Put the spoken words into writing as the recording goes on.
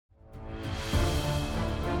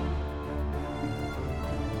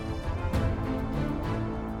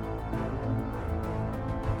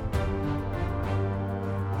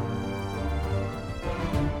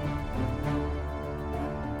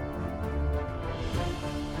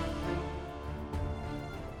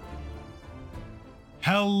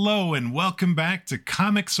Hello and welcome back to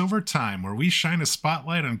Comics Over Time, where we shine a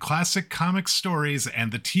spotlight on classic comic stories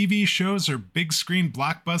and the TV shows or big screen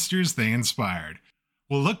blockbusters they inspired.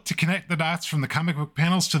 We'll look to connect the dots from the comic book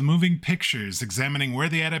panels to the moving pictures, examining where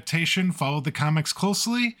the adaptation followed the comics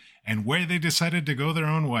closely and where they decided to go their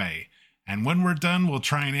own way. And when we're done, we'll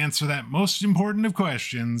try and answer that most important of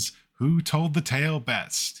questions: who told the tale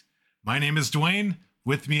best? My name is Dwayne.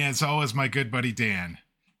 With me, as always, my good buddy Dan.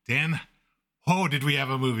 Dan, oh, did we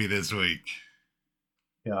have a movie this week?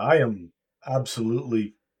 Yeah, I am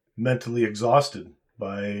absolutely mentally exhausted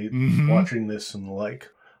by watching this and the like.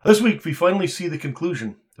 This week, we finally see the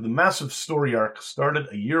conclusion to the massive story arc started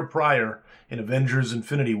a year prior in Avengers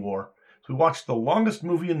Infinity War. So we watched the longest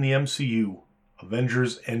movie in the MCU,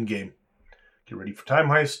 Avengers Endgame. Get ready for time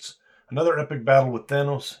heists, another epic battle with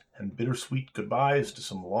Thanos, and bittersweet goodbyes to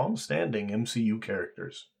some long-standing MCU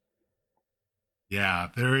characters. Yeah,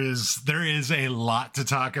 there is a lot to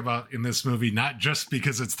talk about in this movie, not just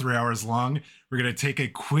because it's 3 hours long. We're going to take a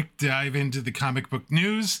quick dive into the comic book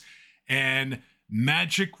news, and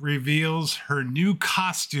Magic reveals her new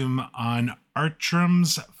costume on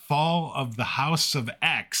Artram's Fall of the House of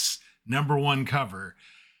X #1 cover.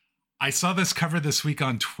 I saw this cover this week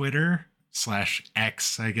on Twitter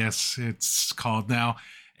 /X, I guess it's called now,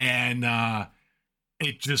 and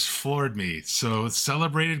it just floored me. So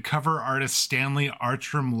celebrated cover artist Stanley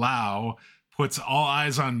Artram Lau puts all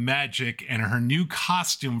eyes on Magic and her new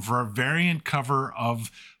costume for a variant cover of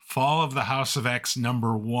Fall of the House of X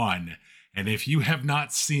 #1. And if you have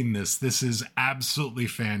not seen this, this is absolutely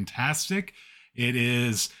fantastic. It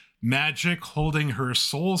is Magic holding her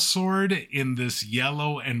soul sword in this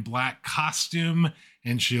yellow and black costume,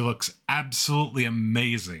 and she looks absolutely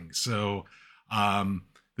amazing. So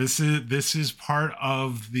this is part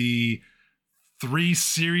of the 3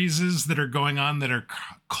 series that are going on that are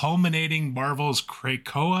culminating Marvel's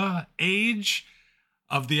Krakoa age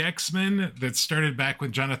of the X-Men that started back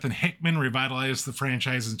when Jonathan Hickman revitalized the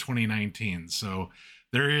franchise in 2019. So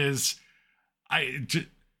there is, I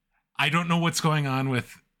don't know what's going on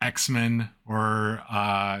with X-Men or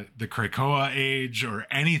the Krakoa age or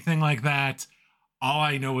anything like that. All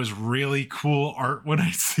I know is really cool art when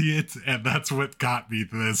I see it, and that's what got me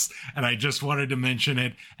to this. And I just wanted to mention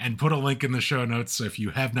it and put a link in the show notes. So if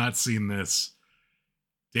you have not seen this,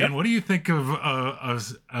 Dan, what do you think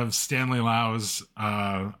of Stanley Lau's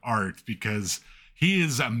art? Because he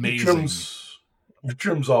is amazing.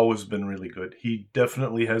 Artram's always been really good. He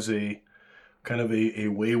definitely has a kind of a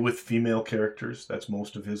way with female characters. That's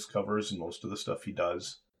most of his covers and most of the stuff he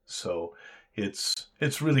does. So it's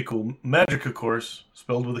really cool. Magic, of course,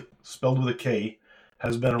 spelled with a K,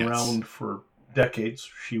 has been around for decades.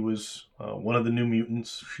 She was one of the New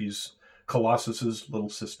Mutants. She's Colossus's little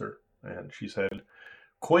sister, and she's had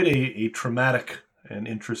quite a traumatic and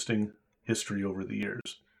interesting history over the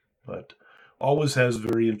years, but always has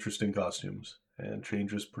very interesting costumes and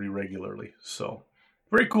changes pretty regularly. So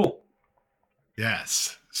very cool.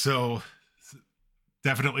 Yes. So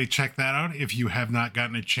definitely check that out if you have not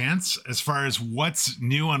gotten a chance. As far as what's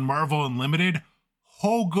new on Marvel Unlimited,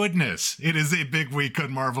 oh goodness, it is a big week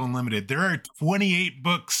on Marvel Unlimited. There are 28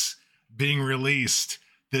 books being released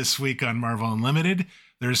this week on Marvel Unlimited.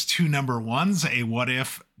 There's 2 #1s, a What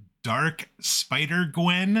If Dark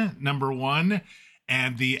Spider-Gwen #1,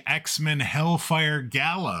 and the X-Men Hellfire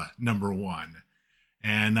Gala #1.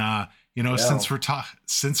 And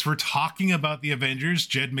since we're talking about the Avengers,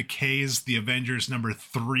 Jed McKay's The Avengers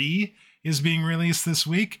 #3 is being released this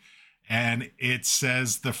week, and it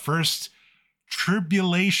says the first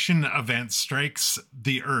tribulation event strikes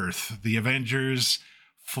the Earth. The Avengers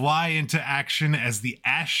fly into action as the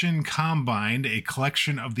Ashen Combine, a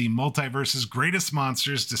collection of the multiverse's greatest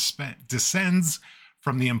monsters, descends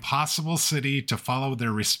from the impossible city to follow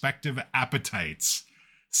their respective appetites.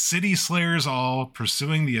 City slayers all,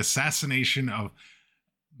 pursuing the assassination of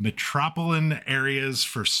metropolitan areas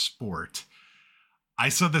for sport. I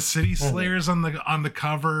saw the City Slayers on the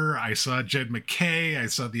cover. I saw Jed McKay. I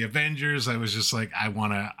saw the Avengers. I was just like, I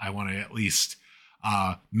want to at least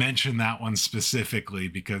mention that one specifically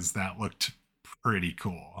because that looked pretty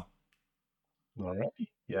cool. All right.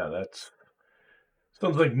 Yeah, that's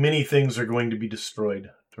sounds like many things are going to be destroyed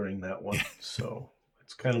during that one. So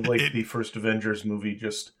it's kind of like the first Avengers movie,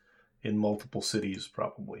 just in multiple cities,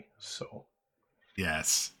 probably. So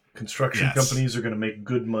yes, construction companies are going to make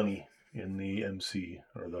good money in the MC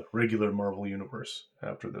or the regular Marvel universe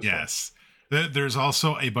after this. Yes. There's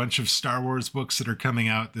also a bunch of Star Wars books that are coming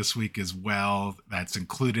out this week as well. That's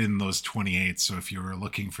included in those 28. So if you're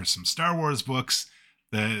looking for some Star Wars books,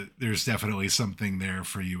 there's definitely something there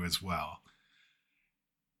for you as well.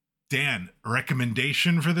 Dan, a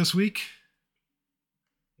recommendation for this week?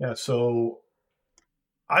 Yeah, so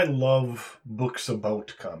I love books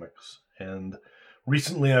about comics. And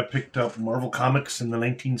recently I picked up Marvel Comics in the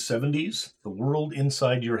 1970s, The World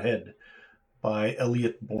Inside Your Head by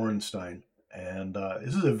Elliot Borenstein. And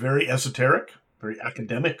this is a very esoteric, very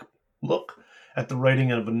academic look at the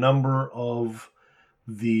writing of a number of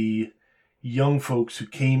the young folks who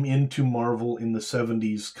came into Marvel in the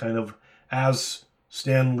 70s, kind of as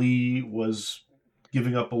Stan Lee was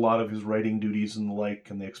giving up a lot of his writing duties and the like,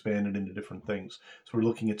 and they expanded into different things. So we're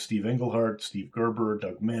looking at Steve Englehart, Steve Gerber,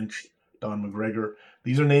 Doug Mensch, Don McGregor.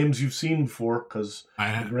 These are names you've seen before, because I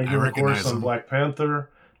McGregor, of course, recognize on them. Black Panther,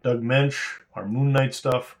 Doug Mensch, our Moon Knight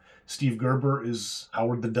stuff. Steve Gerber is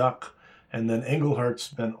Howard the Duck. And then Englehart's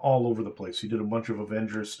been all over the place. He did a bunch of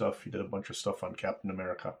Avengers stuff. He did a bunch of stuff on Captain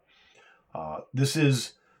America. This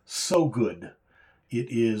is so good. It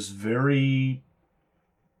is very,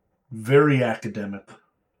 very academic,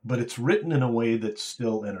 but it's written in a way that's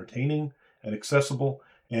still entertaining and accessible.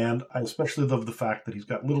 And I especially love the fact that he's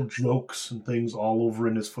got little jokes and things all over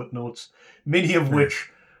in his footnotes, many of which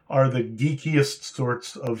are the geekiest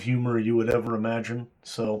sorts of humor you would ever imagine.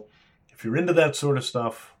 So if you're into that sort of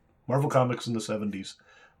stuff, Marvel Comics in the 70s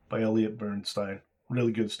by Elliot Bernstein.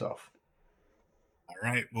 Really good stuff. All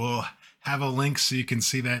right, we'll have a link so you can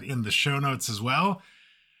see that in the show notes as well.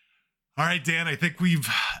 All right, Dan, I think we've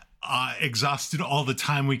exhausted all the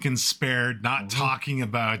time we can spare not talking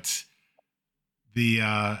about the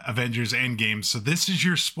Avengers Endgame. So this is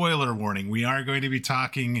your spoiler warning. We are going to be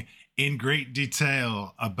talking in great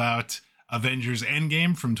detail about Avengers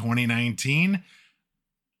Endgame from 2019.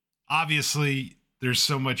 Obviously, there's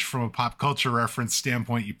so much from a pop culture reference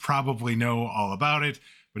standpoint, you probably know all about it.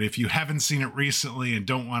 But if you haven't seen it recently and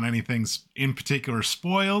don't want anything in particular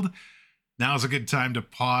spoiled, now's a good time to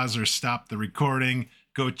pause or stop the recording,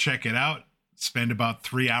 go check it out, spend about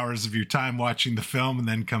 3 hours of your time watching the film, and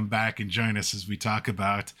then come back and join us as we talk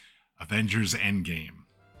about Avengers Endgame.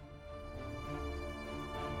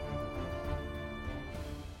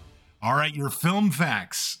 All right, your film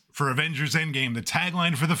facts for Avengers Endgame. The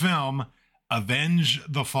tagline for the film, Avenge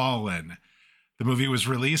the Fallen. The movie was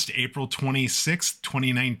released April 26th,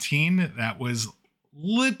 2019. That was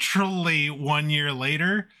literally 1 year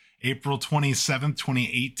later. April 27th,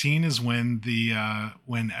 2018 is when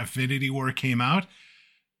when Infinity War came out.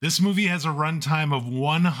 This movie has a runtime of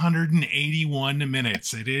 181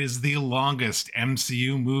 minutes. It is the longest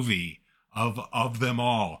MCU movie of them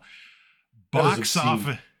all. Box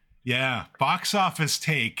office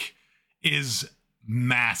take is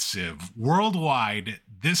massive. Worldwide,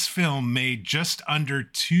 this film made just under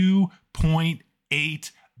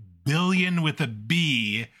 2.8 billion with a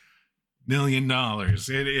B $million.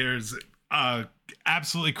 It is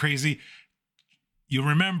absolutely crazy. You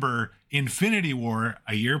remember Infinity War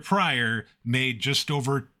a year prior made just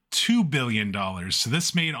over $2 billion. So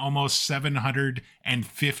this made almost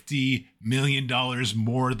 $750 million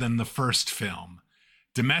more than the first film.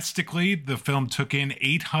 Domestically, the film took in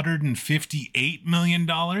 $858 million.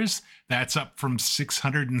 That's up from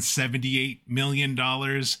 $678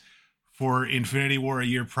 million for Infinity War a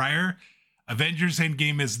year prior. Avengers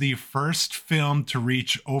Endgame is the first film to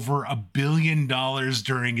reach over $1 billion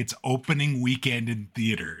during its opening weekend in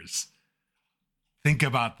theaters. Think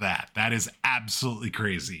about that. That is absolutely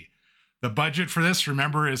crazy. The budget for this,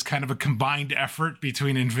 remember, is kind of a combined effort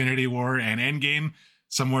between Infinity War and Endgame,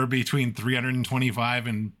 somewhere between $325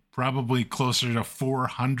 and probably closer to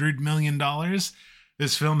 $400 million.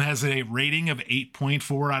 This film has a rating of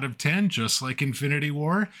 8.4 out of 10, just like Infinity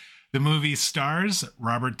War. The movie stars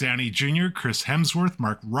Robert Downey Jr., Chris Hemsworth,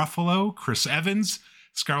 Mark Ruffalo, Chris Evans,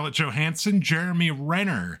 Scarlett Johansson, Jeremy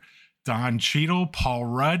Renner, Don Cheadle, Paul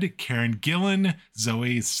Rudd, Karen Gillan,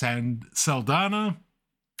 Zoe Saldana,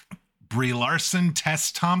 Brie Larson,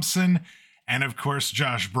 Tess Thompson, and of course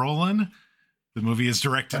Josh Brolin. The movie is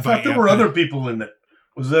directed by. I thought there were other people in it.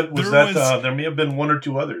 There may have been one or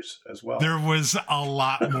two others as well. There was a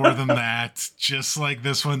lot more than that. Just like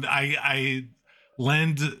this one, I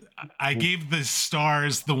gave the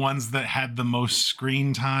stars the ones that had the most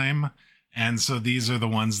screen time, and so these are the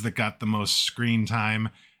ones that got the most screen time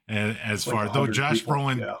as far. Though Josh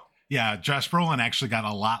Brolin, Josh Brolin actually got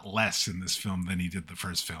a lot less in this film than he did the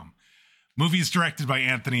first film. Movie's directed by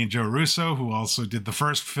Anthony and Joe Russo, who also did the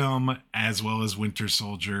first film, as well as Winter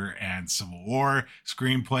Soldier and Civil War.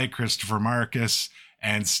 Screenplay, Christopher Marcus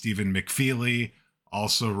and Stephen McFeely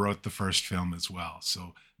also wrote the first film as well.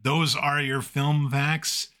 So those are your film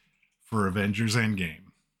facts for Avengers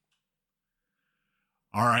Endgame.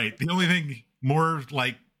 All right. The only thing more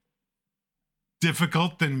like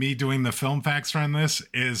difficult than me doing the film facts on this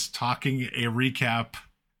is talking a recap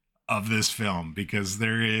of this film, because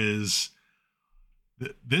this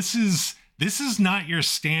is not your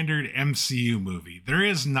standard MCU movie. There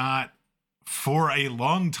is not, for a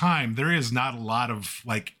long time, there is not a lot of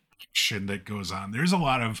like action that goes on. There's a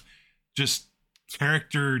lot of just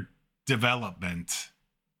character development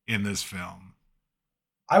in this film.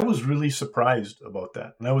 I was really surprised about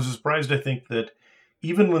that. And I was surprised, I think, that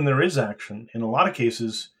even when there is action, in a lot of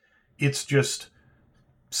cases, it's just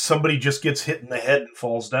somebody just gets hit in the head and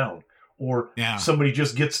falls down. Or somebody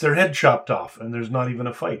just gets their head chopped off and there's not even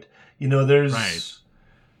a fight. You know, there's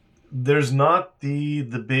not the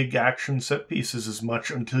big action set pieces as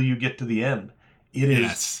much until you get to the end. It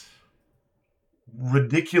is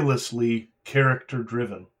ridiculously character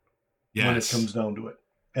driven when it comes down to it,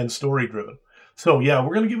 and story driven. So yeah,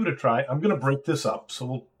 we're going to give it a try. I'm going to break this up. So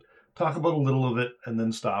we'll talk about a little of it and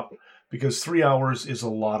then stop, because 3 hours is a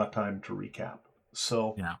lot of time to recap.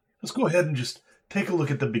 So let's go ahead and just take a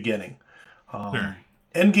look at the beginning. Sure.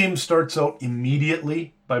 Endgame starts out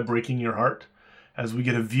immediately by breaking your heart, as we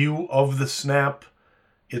get a view of the snap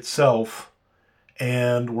itself,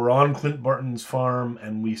 and we're on Clint Barton's farm,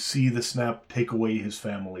 and we see the snap take away his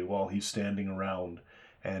family while he's standing around,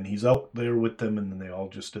 and he's out there with them, and then they all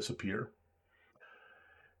just disappear.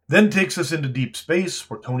 Then takes us into deep space,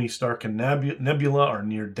 where Tony Stark and Nebula are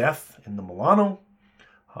near death in the Milano.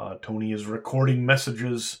 Tony is recording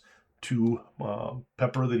messages to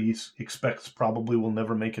Pepper that he expects probably will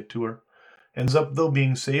never make it to her. Ends up, though,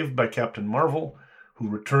 being saved by Captain Marvel, who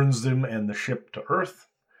returns them and the ship to Earth.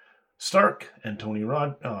 Stark and Tony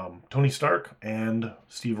Stark and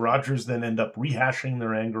Steve Rogers then end up rehashing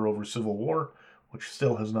their anger over Civil War, which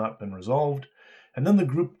still has not been resolved. And then the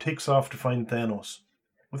group takes off to find Thanos,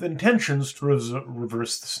 with intentions to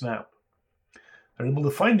reverse the snap. They're able to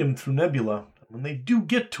find him through Nebula. When they do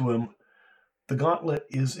get to him, the gauntlet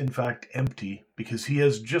is in fact empty, because he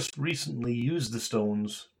has just recently used the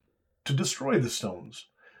stones to destroy the stones,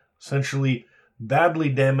 essentially badly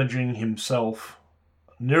damaging himself,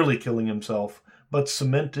 nearly killing himself, but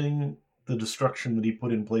cementing the destruction that he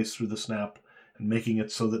put in place through the snap and making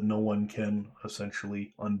it so that no one can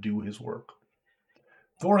essentially undo his work.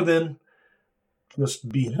 Thor then just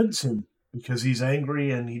beheads him because he's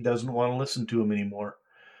angry and he doesn't want to listen to him anymore.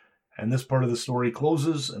 And this part of the story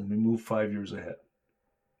closes, and we move 5 years ahead.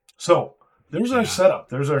 So there's our setup.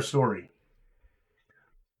 There's our story.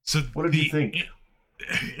 So what did you think?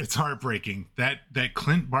 It's heartbreaking. That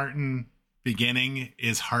Clint Barton beginning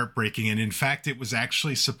is heartbreaking. And in fact, it was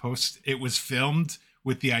actually it was filmed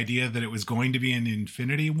with the idea that it was going to be an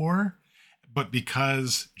Infinity War. But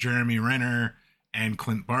because Jeremy Renner and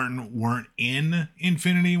Clint Barton weren't in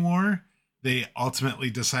Infinity War, they ultimately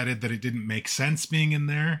decided that it didn't make sense being in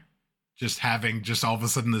there. Just having all of a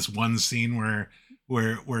sudden this one scene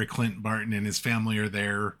where Clint Barton and his family are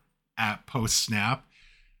there at post snap.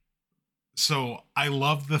 So I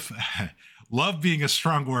love love being a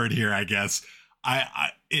strong word here, I guess.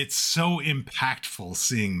 It's so impactful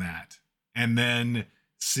seeing that, and then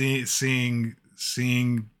seeing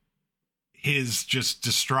his just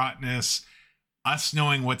distraughtness, us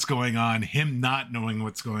knowing what's going on, him not knowing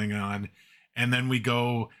what's going on, and then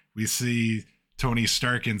we see Tony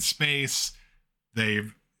Stark in space.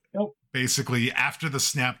 They've basically, after the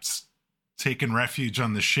snap's taken refuge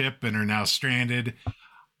on the ship and are now stranded.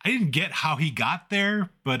 I didn't get how he got there,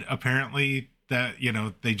 but apparently that,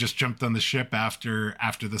 they just jumped on the ship after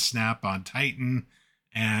the snap on Titan,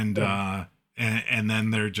 and then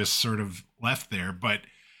they're just sort of left there. But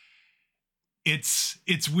it's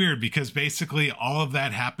weird, because basically all of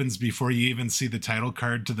that happens before you even see the title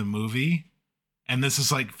card to the movie. And this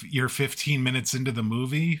is like you're 15 minutes into the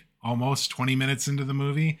movie, almost 20 minutes into the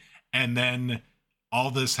movie. And then all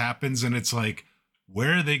this happens, and it's like,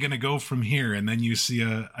 where are they going to go from here? And then you see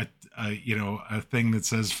a thing that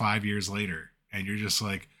says 5 years later, and you're just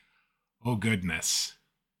like, oh goodness.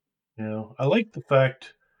 I like the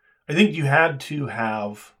fact, I think you had to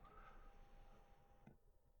have,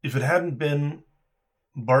 if it hadn't been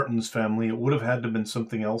Barton's family, it would have had to have been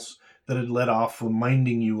something else that had led off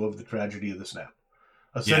reminding you of the tragedy of the snap.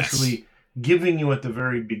 Essentially giving you at the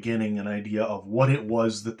very beginning an idea of what it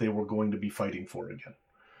was that they were going to be fighting for again.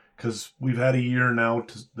 Because we've had a year now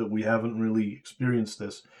that we haven't really experienced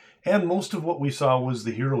this. And most of what we saw was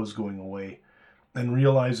the heroes going away and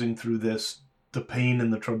realizing through this the pain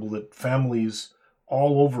and the trouble that families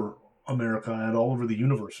all over America and all over the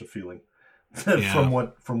universe are feeling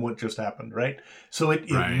from what just happened, right? So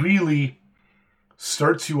it really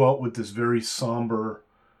starts you out with this very somber,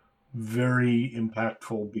 very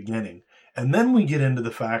impactful beginning. And then we get into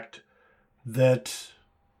the fact that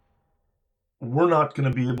we're not going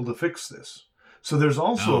to be able to fix this. So there's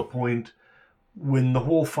also a No. point when the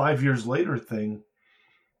whole 5 years later thing,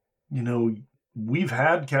 you know, we've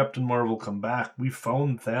had Captain Marvel come back, we've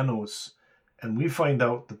found Thanos, and we find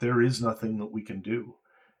out that there is nothing that we can do.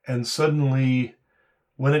 And suddenly,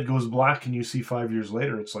 when it goes black and you see 5 years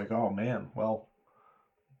later, it's like, oh man, well,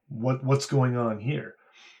 what's going on here?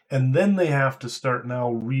 And then they have to start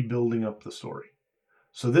now rebuilding up the story.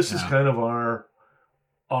 So this is Yeah. kind of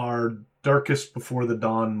our darkest before the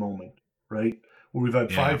dawn moment, right? Where we've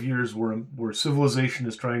had Yeah. 5 years where civilization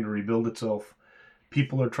is trying to rebuild itself,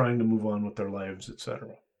 people are trying to move on with their lives,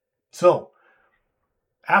 etc. So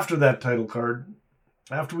after that title card,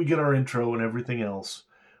 after we get our intro and everything else,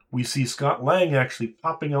 we see Scott Lang actually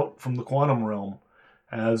popping out from the quantum realm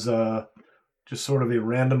as just sort of a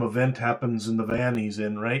random event happens in the van he's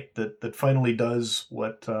in, right? That finally does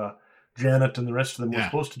what Janet and the rest of them were Yeah.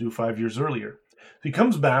 supposed to do 5 years earlier. So he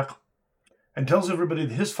comes back and tells everybody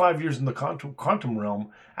that his 5 years in the quantum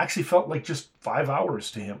realm actually felt like just 5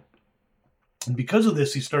 hours to him. And because of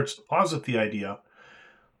this, he starts to posit the idea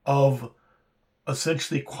of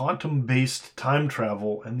essentially quantum-based time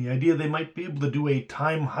travel and the idea they might be able to do a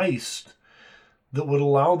time heist that would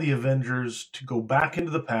allow the Avengers to go back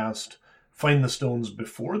into the past, find the stones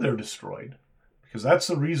before they're destroyed, because that's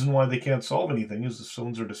the reason why they can't solve anything is the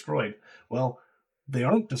stones are destroyed. Well, they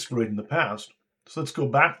aren't destroyed in the past, so let's go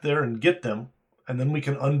back there and get them, and then we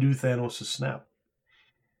can undo Thanos' snap.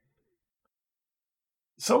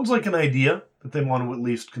 Sounds like an idea that they want to at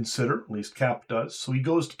least consider, at least Cap does. So he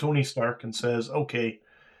goes to Tony Stark and says, okay,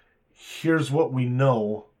 here's what we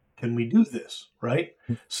know. Can we do this? Right?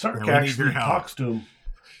 Stark Yeah, we need your actually help. talks to him.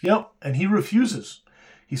 Yep, and he refuses.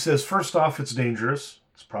 He says, first off, it's dangerous.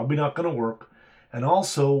 It's probably not going to work. And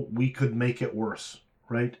also, we could make it worse,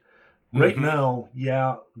 right? Right now,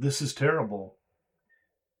 yeah, this is terrible.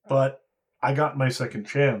 But I got my second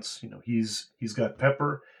chance. You know, he's got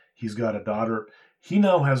Pepper, he's got a daughter. He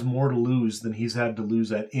now has more to lose than he's had to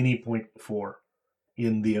lose at any point before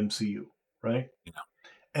in the MCU, right? Yeah.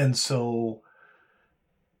 And so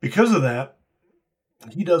because of that,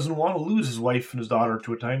 he doesn't want to lose his wife and his daughter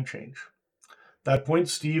to a time change. At that point,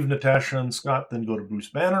 Steve, Natasha, and Scott then go to Bruce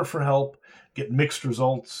Banner for help, get mixed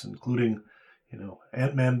results, including, you know,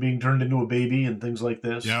 Ant-Man being turned into a baby and things like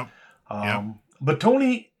this. Yep. Yep. But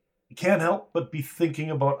Tony can't help but be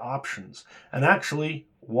thinking about options. And actually,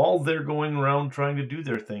 while they're going around trying to do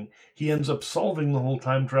their thing, he ends up solving the whole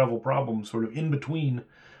time travel problem sort of in between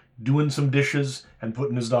doing some dishes and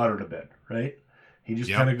putting his daughter to bed, right? He just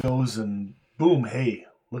Yep. kind of goes and boom, hey,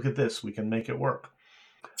 look at this. We can make it work.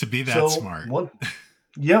 To be that smart.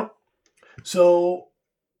 Yep. So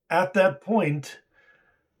at that point,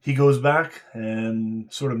 he goes back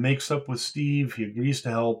and sort of makes up with Steve. He agrees to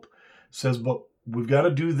help, says, but we've got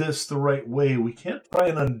to do this the right way. We can't try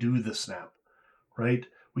and undo the snap, right?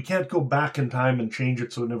 We can't go back in time and change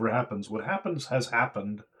it so it never happens. What happens has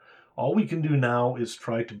happened. All we can do now is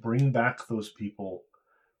try to bring back those people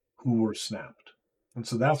who were snapped. And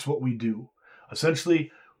so that's what we do.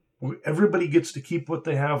 Essentially, everybody gets to keep what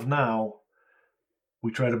they have now.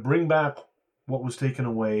 We try to bring back what was taken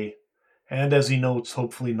away. And as he notes,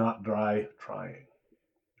 hopefully not dry trying.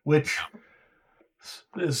 Which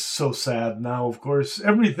is so sad now, of course.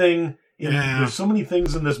 There's so many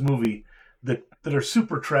things in this movie that are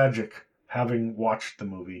super tragic, having watched the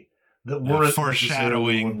movie, that weren't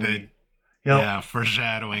foreshadowing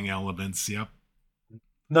foreshadowing elements. Yep.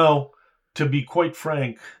 No, to be quite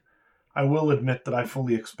frank, I will admit that I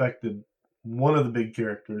fully expected one of the big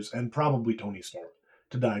characters, and probably Tony Stark,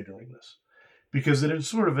 to die during this. Because it had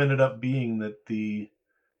sort of ended up being that the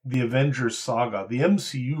Avengers saga, the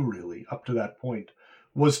MCU really, up to that point,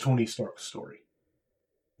 was Tony Stark's story.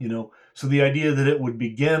 You know, so the idea that it would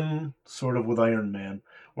begin sort of with Iron Man,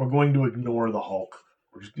 we're going to ignore the Hulk,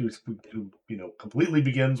 who, you know, completely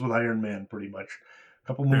begins with Iron Man pretty much. A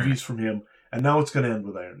couple movies from him, and now it's going to end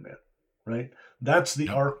with Iron Man, right? That's the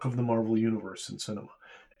arc of the Marvel Universe in cinema.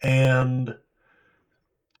 And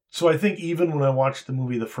so I think even when I watched the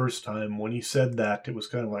movie the first time, when he said that, it was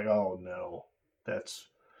kind of like, oh no, that's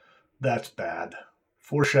bad.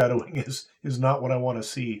 Foreshadowing is not what I want to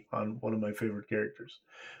see on one of my favorite characters.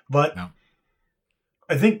 But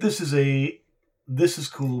I think this is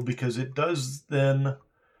cool because it does then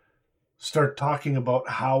start talking about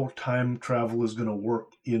how time travel is going to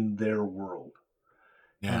work in their world.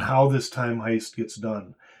 Yeah. And how this time heist gets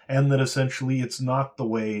done. And that essentially it's not the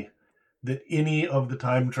way that any of the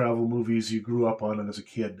time travel movies you grew up on as a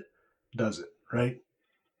kid does it, right?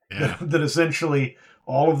 Yeah. That essentially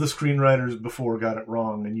all of the screenwriters before got it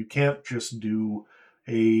wrong, and you can't just do,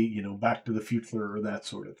 Back to the Future or that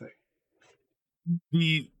sort of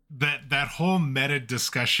thing. That whole meta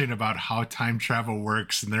discussion about how time travel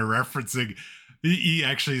works, and they're referencing, he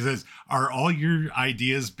actually says, are all your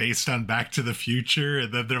ideas based on Back to the Future?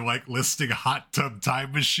 And then they're like listing a hot tub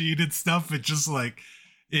time machine and stuff. It just like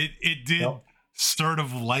it did Yep. sort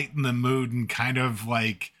of lighten the mood and kind of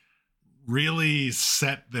like really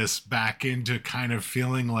set this back into kind of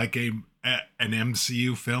feeling like an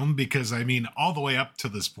MCU film, because I mean all the way up to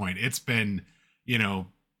this point it's been,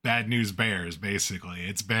 bad news bears basically.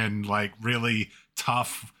 It's been like really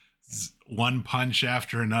tough, one punch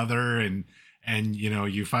after another, and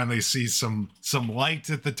you finally see some light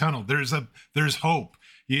at the tunnel. There's hope.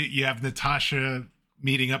 You have Natasha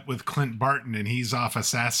meeting up with Clint Barton, and he's off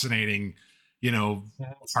assassinating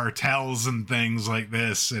cartels and things like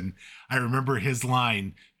this. And I remember his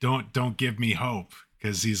line, don't give me hope,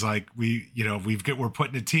 because he's like, we're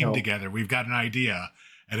putting a team together, we've got an idea.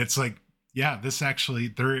 And it's like, yeah, this actually,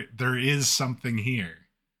 there is something here.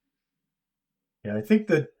 Yeah, I think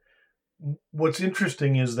that what's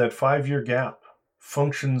interesting is that 5-year gap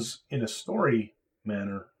functions in a story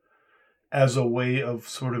manner as a way of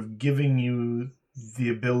sort of giving you the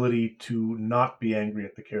ability to not be angry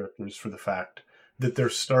at the characters for the fact that they're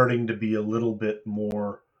starting to be a little bit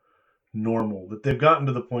more normal, that they've gotten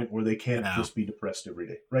to the point where they can't just be depressed every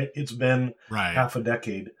day, right? It's been half a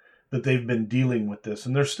decade that they've been dealing with this,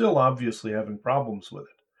 and they're still obviously having problems with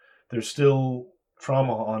it. There's still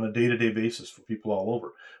trauma on a day-to-day basis for people all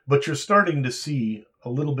over, but you're starting to see a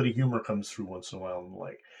little bit of humor comes through once in a while and the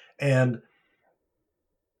like. And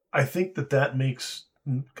I think that makes,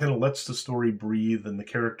 kind of lets the story breathe, and the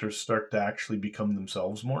characters start to actually become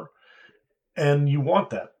themselves more. And you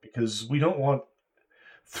want that, because we don't want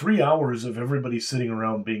 3 hours of everybody sitting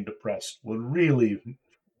around being depressed. Would really,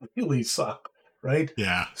 really suck, right?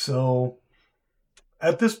 Yeah. So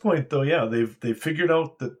at this point, though, yeah, they've figured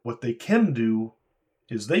out that what they can do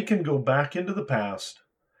is they can go back into the past.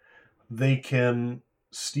 They can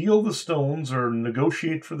steal the stones or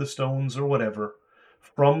negotiate for the stones or whatever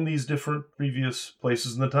from these different previous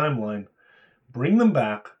places in the timeline, bring them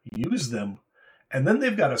back, use them, and then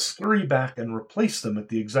they've got to scurry back and replace them at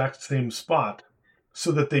the exact same spot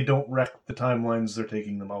so that they don't wreck the timelines they're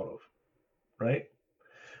taking them out of, right?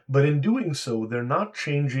 But in doing so, they're not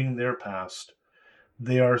changing their past.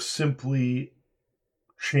 They are simply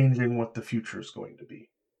changing what the future is going to be.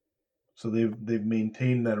 So they've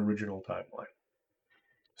maintained that original timeline.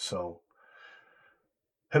 So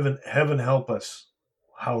heaven help us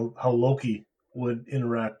how Loki would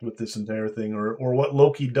interact with this entire thing, or what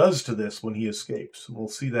Loki does to this when he escapes. We'll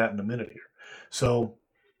see that in a minute here. So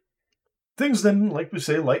things then, like we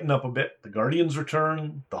say, lighten up a bit. The Guardians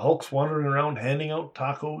return. The Hulk's wandering around handing out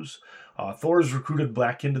tacos. Thor's recruited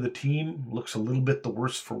back into the team. Looks a little bit the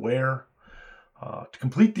worse for wear. To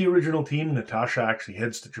complete the original team, Natasha actually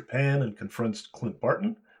heads to Japan and confronts Clint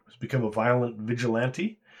Barton, who's become a violent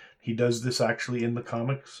vigilante. He does this actually in the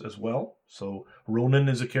comics as well. So Ronan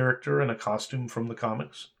is a character and a costume from the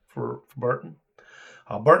comics for Barton.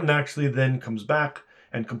 Barton actually then comes back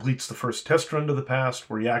and completes the first test run to the past,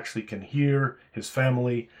 where he actually can hear his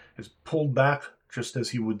family is pulled back just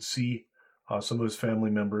as he would see some of his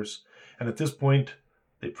family members. And at this point,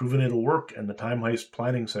 they've proven it'll work, and the time heist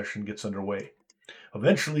planning session gets underway.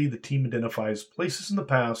 Eventually, the team identifies places in the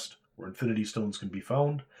past where Infinity Stones can be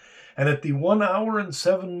found, and at the 1 hour and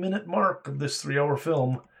 7 minute mark of this 3-hour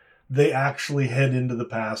film, they actually head into the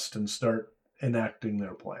past and start enacting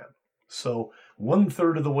their plan. So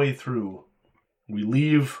 1/3 of the way through, we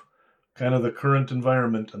leave kind of the current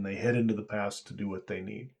environment and they head into the past to do what they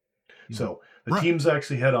need. So the teams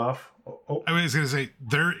actually head off. I was going to say,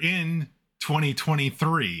 they're in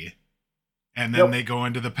 2023, and then they go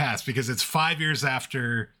into the past, because it's 5 years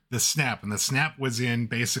after the snap, and the snap was in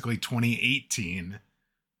basically 2018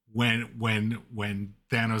 when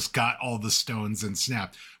Thanos got all the stones and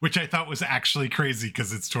snapped, which I thought was actually crazy,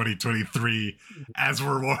 because it's 2023 as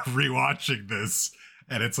we're rewatching this,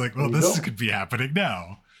 and it's like, well, this could be happening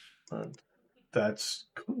now. That's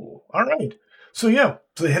cool. All right. So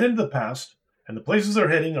they head into the past, and the places they're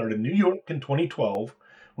heading are to New York in 2012,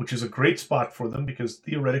 which is a great spot for them, because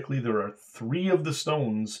theoretically there are 3 of the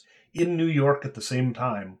stones in New York at the same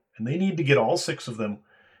time, and they need to get all 6 of them,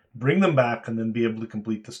 bring them back, and then be able to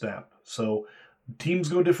complete the snap. So teams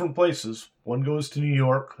go different places. One goes to New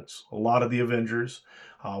York. That's a lot of the Avengers.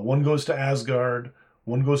 One goes to Asgard.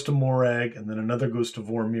 One goes to Morag, and then another goes to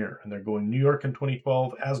Vormir. And they're going New York in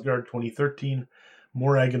 2012, Asgard 2013,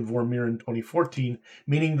 Morag and Vormir in 2014,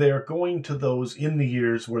 meaning they are going to those in the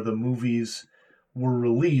years where the movies were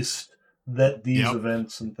released that these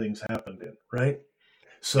events and things happened in, right?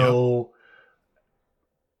 Yep. So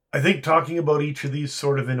I think talking about each of these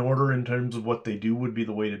sort of in order in terms of what they do would be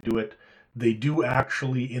the way to do it. They do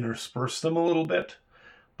actually intersperse them a little bit,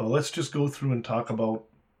 but let's just go through and talk about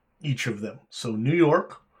each of them. So New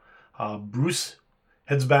York, Bruce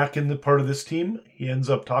heads back in the part of this team. He ends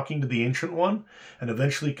up talking to the Ancient One and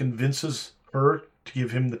eventually convinces her to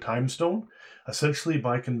give him the Time Stone, essentially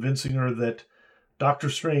by convincing her that Doctor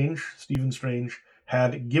Strange, Stephen Strange,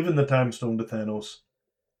 had given the Time Stone to Thanos.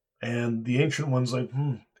 And the Ancient One's like,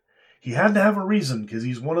 he had to have a reason because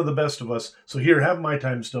he's one of the best of us. So here, have my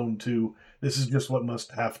Time Stone too. This is just what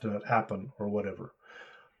must have to happen or whatever.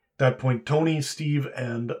 At that point, Tony, Steve,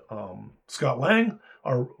 and Scott Lang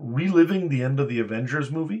are reliving the end of the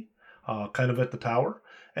Avengers movie, kind of at the tower,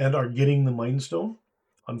 and are getting the Mind Stone.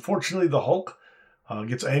 Unfortunately, the Hulk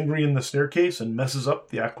gets angry in the staircase and messes up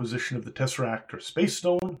the acquisition of the Tesseract or Space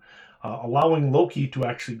Stone, allowing Loki to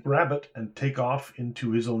actually grab it and take off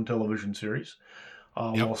into his own television series.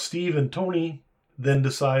 Yep. While Steve and Tony then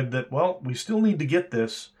decide that, well, we still need to get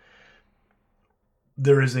this.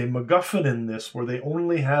 There is a MacGuffin in this where they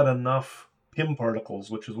only had enough Pym particles,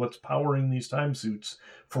 which is what's powering these time suits,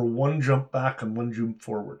 for one jump back and one jump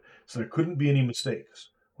forward. So there couldn't be any mistakes.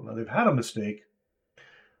 Well, now they've had a mistake.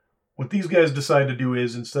 What these guys decide to do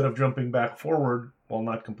is, instead of jumping back forward while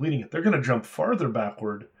not completing it, they're going to jump farther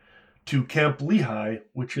backward to Camp Lehigh,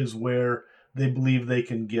 which is where they believe they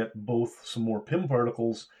can get both some more Pym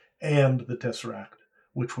particles and the Tesseract,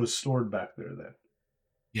 which was stored back there then.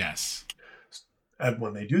 Yes. And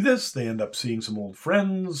when they do this, they end up seeing some old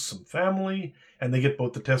friends, some family, and they get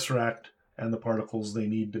both the Tesseract and the particles they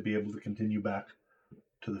need to be able to continue back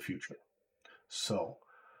to the future. So,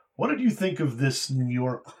 what did you think of this New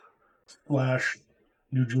York /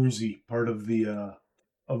 New Jersey part of the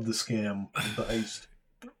scam, of the heist?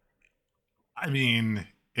 I mean,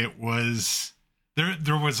 it was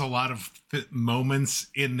there was a lot of moments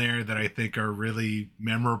in there that I think are really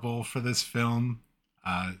memorable for this film.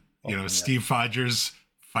 Steve Rogers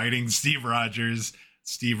fighting Steve Rogers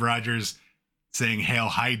saying Hail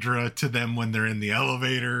Hydra to them when they're in the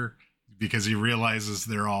elevator because he realizes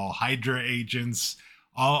they're all Hydra agents.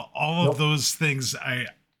 All of those things I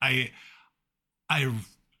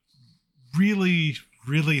really,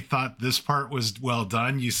 really thought this part was well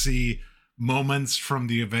done. You see moments from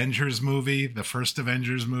the Avengers movie, the first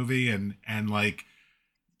Avengers movie, and like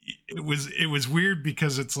it was weird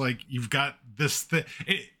because it's like you've got this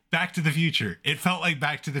Back to the Future. It felt like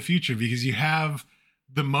Back to the Future because you have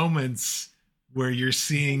the moments where you're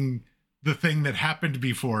seeing the thing that happened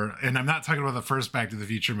before. And I'm not talking about the first Back to the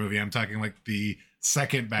Future movie. I'm talking like the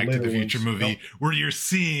second Back to the Future movie where you're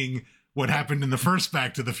seeing what happened in the first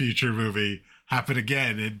Back to the Future movie happen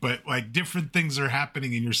again. But like different things are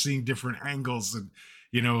happening and you're seeing different angles. And,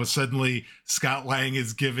 suddenly Scott Lang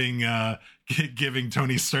is giving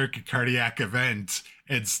Tony Stark a cardiac event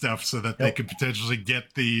and stuff so that they could potentially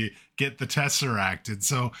get the Tesseract. And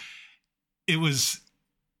so it was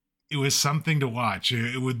something to watch.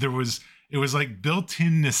 It was like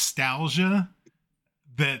built-in nostalgia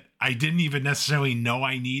that I didn't even necessarily know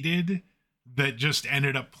I needed that just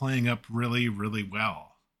ended up playing up really, really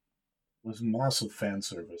well. It was massive fan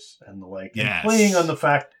service and the like. Yes. And playing on the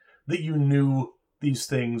fact that you knew these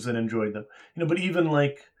things and enjoyed them. But even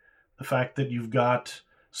like the fact that you've got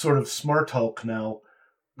sort of Smart Hulk now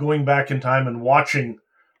going back in time and watching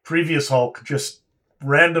previous Hulk just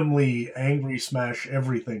randomly angry smash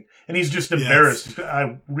everything. And he's just embarrassed. Yes.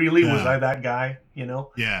 Was I that guy,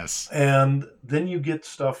 Yes. And then you get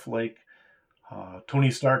stuff like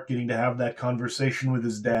Tony Stark getting to have that conversation with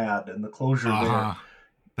his dad and the closure there.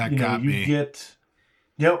 That got me. You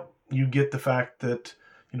get the fact that,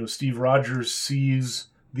 Steve Rogers sees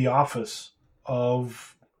the office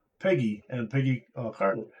of Peggy and Peggy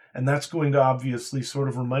Carter. And that's going to obviously sort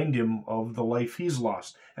of remind him of the life he's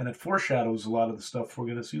lost. And it foreshadows a lot of the stuff we're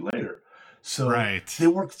going to see later. So they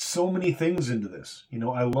worked so many things into this.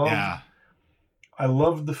 I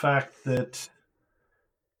loved the fact that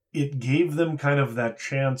it gave them kind of that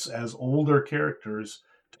chance as older characters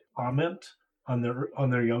to comment on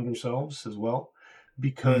their younger selves as well.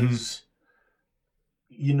 Because,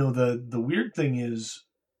 the weird thing is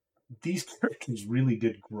these characters really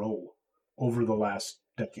did grow over the last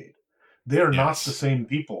decade. They are not the same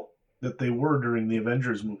people that they were during the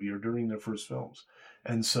Avengers movie or during their first films.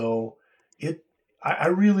 And so I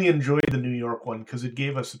really enjoyed the New York one because it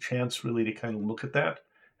gave us a chance really to kind of look at that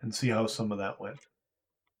and see how some of that went.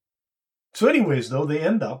 So anyways, though, they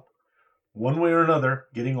end up, one way or another,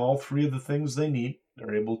 getting all three of the things they need.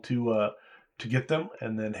 They're able to get them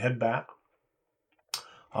and then head back.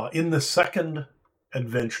 In the second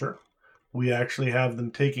adventure, we actually have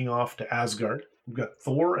them taking off to Asgard. We've got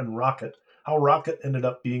Thor and Rocket. How Rocket ended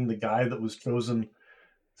up being the guy that was chosen to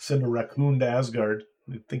send a raccoon to Asgard.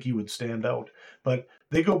 You'd think he would stand out. But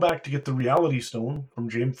they go back to get the Reality Stone from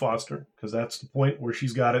Jane Foster, because that's the point where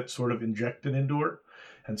she's got it sort of injected into her.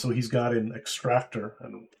 And so he's got an extractor,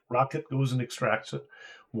 and Rocket goes and extracts it,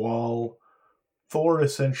 while Thor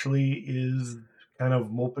essentially is kind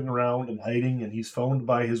of moping around and hiding, and he's phoned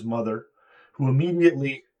by his mother, who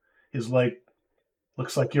immediately is like,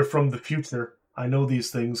 "Looks like you're from the future. I know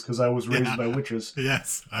these things because I was raised Yeah. by witches."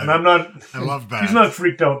 Yes. And I'm not, I love that. he's not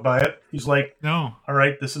freaked out by it. He's like, No. "All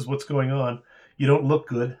right, this is what's going on. You don't look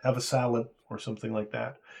good. Have a salad," or something like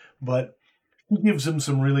that. But he gives him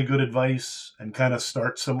some really good advice and kind of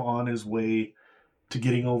starts him on his way to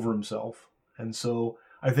getting over himself. And so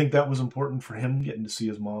I think that was important for him getting to see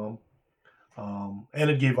his mom. And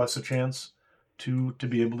it gave us a chance to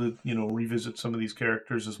be able to, revisit some of these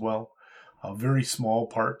characters as well. Very small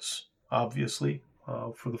parts, obviously,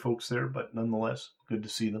 for the folks there, but nonetheless, good to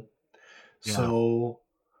see them. Yeah. So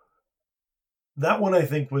that one I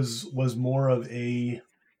think was more of a,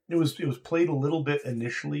 it was played a little bit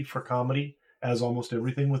initially for comedy, as almost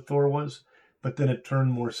everything with Thor was, but then it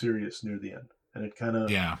turned more serious near the end, and it kind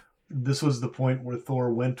of, Yeah. this was the point where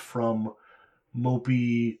Thor went from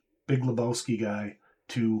mopey Big Lebowski guy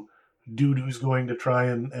to dude who's going to try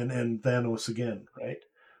and Thanos again, right?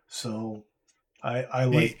 So I He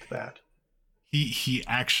liked that. he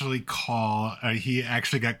actually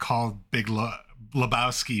got called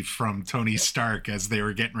Lebowski from Tony Stark as they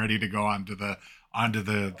were getting ready to go onto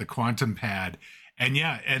the quantum pad. And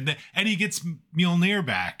yeah, and he gets Mjolnir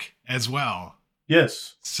back as well.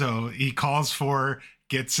 Yes. So he calls for,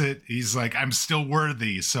 gets it. He's like, I'm still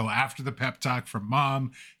worthy. So after the pep talk from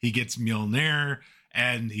mom, he gets Mjolnir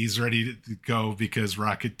and he's ready to go because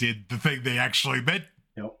Rocket did the thing they actually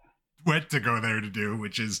Yep. went to go there to do,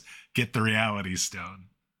 which is get the Reality Stone.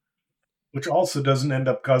 Which also doesn't end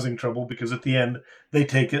up causing trouble because at the end they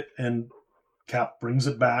take it and Cap brings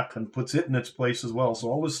it back and puts it in its place as well. So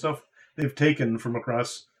all this stuff they've taken from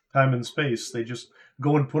across time and space, they just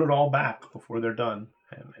go and put it all back before they're done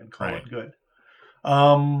and call Right. it good.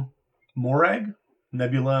 Morag,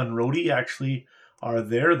 Nebula, and Rhodey actually are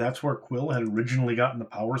there. That's where Quill had originally gotten the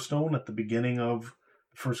Power Stone at the beginning of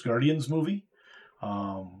the first Guardians movie.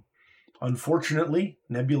 Unfortunately,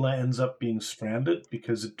 Nebula ends up being stranded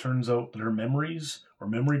because it turns out that her memories or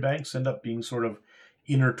memory banks end up being sort of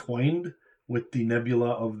intertwined with the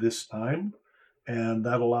Nebula of this time. And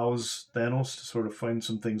that allows Thanos to sort of find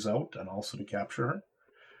some things out and also to capture her.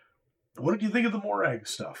 What did you think of the Morag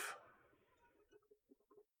stuff?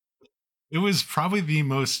 It was probably the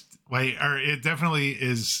most or it definitely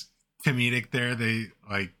is comedic there. They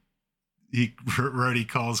he Rhodey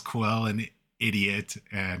calls Quill an idiot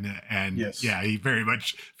and Yes. yeah, he very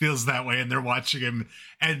much feels that way, and they're watching him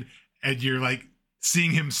and you're like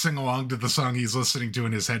seeing him sing along to the song he's listening to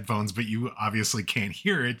in his headphones, but you obviously can't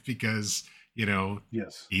hear it because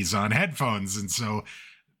Yes. he's on headphones. And so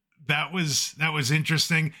that was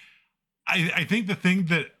interesting. I think the thing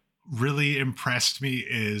that really impressed me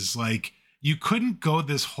is like you couldn't go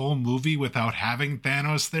this whole movie without having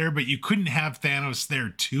Thanos there, but you couldn't have Thanos there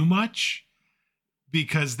too much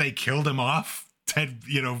because they killed him off 10,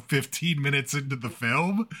 15 minutes into the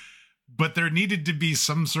film. But there needed to be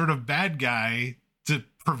some sort of bad guy to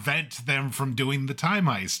prevent them from doing the time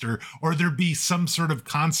heist, or there be some sort of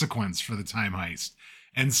consequence for the time heist.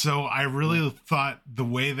 And so I really thought the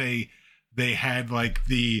way they had like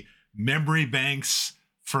the memory banks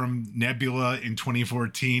from Nebula in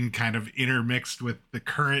 2014 kind of intermixed with the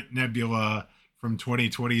current Nebula from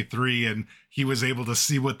 2023, and he was able to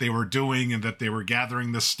see what they were doing and that they were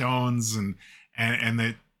gathering the stones, and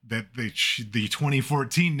that the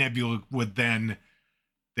 2014 Nebula would then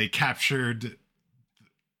they captured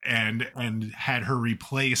and had her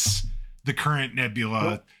replace the current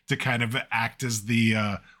Nebula to kind of act as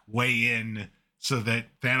the way in so that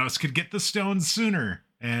Thanos could get the stones sooner,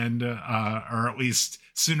 and or at least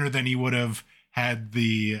sooner than he would have had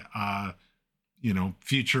the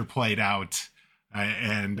future played out.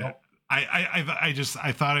 And I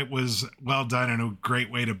thought it was well done and a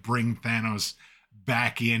great way to bring Thanos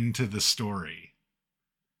back into the story.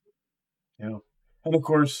 Yeah. And of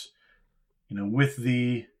course, with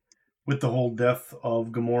the whole death of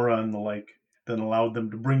Gamora and the like, then allowed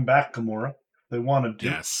them to bring back Gamora if they wanted to.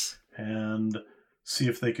 Yes. And see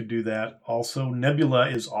if they could do that. Also, Nebula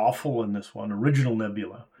is awful in this one. Original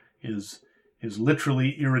Nebula is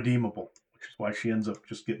literally irredeemable, which is why she ends up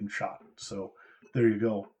just getting shot. So there you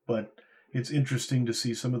go. But it's interesting to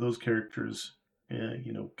see some of those characters,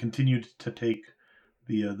 continue to take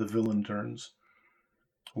the villain turns.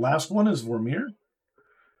 Last one is Vormir.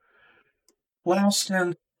 Last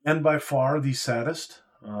and by far the saddest.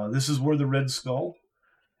 This is where the Red Skull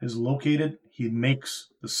is located. He makes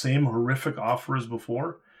the same horrific offer as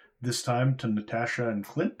before, this time to Natasha and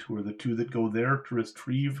Clint, who are the two that go there to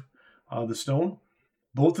retrieve the stone.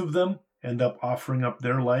 Both of them end up offering up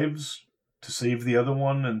their lives to save the other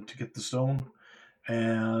one and to get the stone.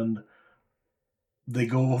 And they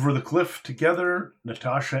go over the cliff together.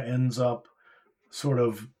 Natasha ends up sort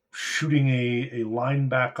of shooting a line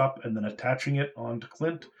back up and then attaching it onto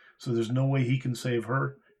Clint. So there's no way he can save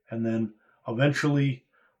her. And then eventually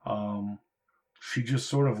she just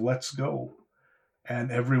sort of lets go.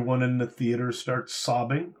 And everyone in the theater starts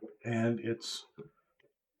sobbing. And it's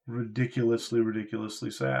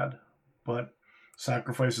ridiculously sad. But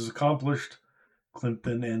sacrifice is accomplished. Clint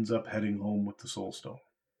then ends up heading home with the Soul Stone.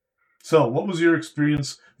 So, what was your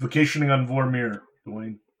experience vacationing on Vormir,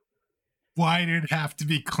 Dwayne? Why did it have to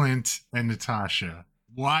be Clint and Natasha?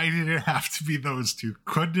 Why did it have to be those two?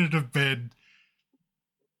 Couldn't it have been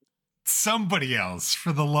somebody else,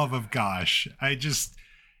 for the love of gosh? I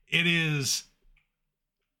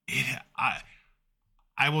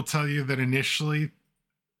will tell you that initially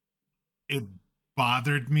it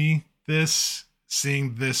bothered me,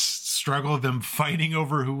 seeing this struggle, them fighting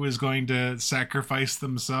over who was going to sacrifice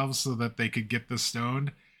themselves so that they could get the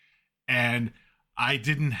stone. And I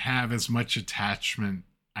didn't have as much attachment,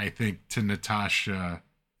 I think, to Natasha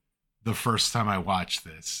the first time I watched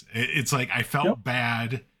this. It's like I felt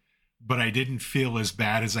bad, but I didn't feel as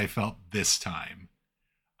bad as I felt this time.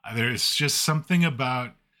 There's just something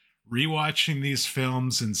about rewatching these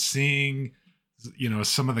films and seeing,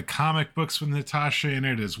 some of the comic books with Natasha in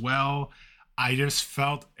it as well. I just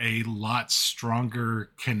felt a lot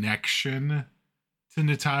stronger connection to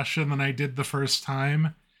Natasha than I did the first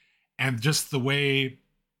time. And just the way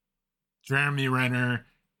Jeremy Renner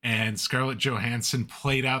and Scarlett Johansson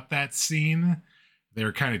played out that scene, they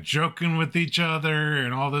were kind of joking with each other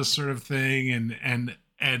and all this sort of thing.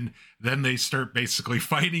 And then they start basically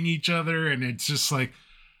fighting each other. And it's just like,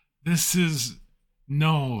 this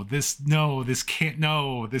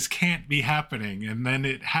can't be happening. And then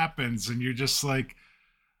it happens and you're just like,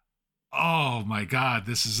 oh my God,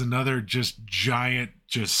 this is another just giant,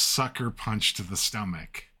 just sucker punch to the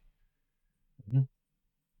stomach.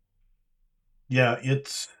 Yeah,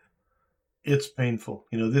 it's painful.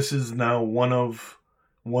 This is now one of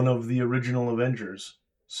the original Avengers.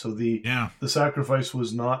 So the sacrifice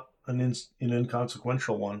was not an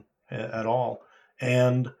inconsequential one at all.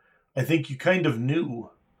 And I think you kind of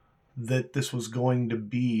knew that this was going to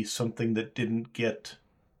be something that didn't get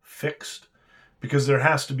fixed, because there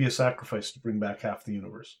has to be a sacrifice to bring back half the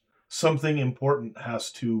universe. Something important has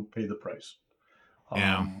to pay the price.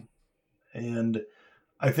 And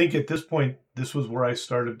I think at this point, this was where I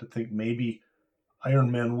started to think maybe Iron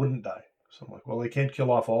Man wouldn't die. So I'm like, well, they can't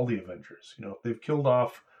kill off all the Avengers. If they've killed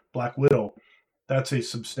off Black Widow, that's a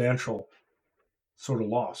substantial sort of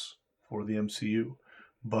loss for the MCU.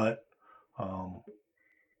 But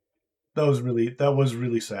that was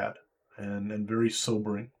really sad and very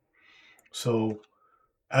sobering. So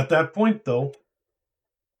at that point, though,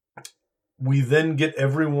 we then get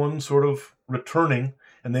everyone sort of returning,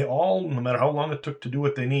 and they all, no matter how long it took to do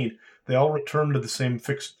what they need, they all return to the same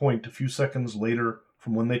fixed point a few seconds later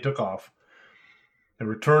from when they took off. They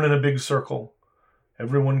return in a big circle.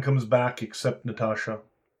 Everyone comes back except Natasha.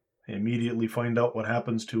 They immediately find out what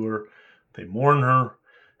happens to her. They mourn her.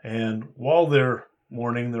 And while they're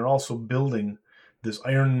mourning, they're also building this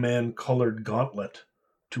Iron Man colored gauntlet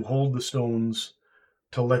to hold the stones,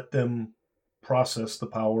 to let them process the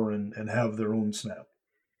power and have their own snap.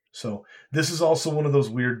 So this is also one of those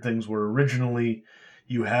weird things where originally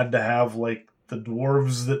you had to have like the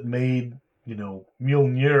dwarves that made,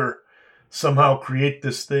 Mjolnir somehow create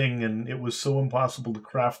this thing, and it was so impossible to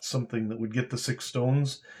craft something that would get the 6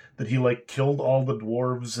 stones that he killed all the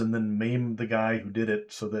dwarves and then maimed the guy who did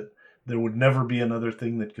it so that there would never be another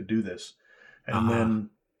thing that could do this. And then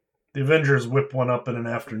the Avengers whip one up in an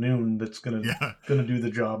afternoon that's gonna do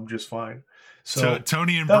the job just fine. So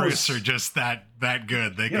Tony and Bruce are just that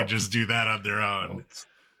good. They could just do that on their own.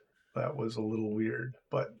 That was a little weird.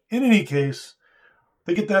 But in any case,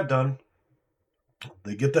 they get that done.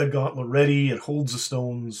 They get that gauntlet ready. It holds the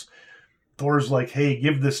stones. Thor's like, hey,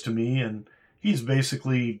 give this to me. And he's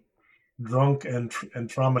basically drunk and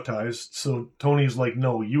traumatized. So Tony's like,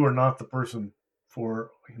 no, you are not the person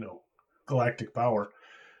for, galactic power.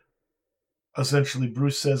 Essentially,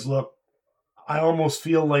 Bruce says, look, I almost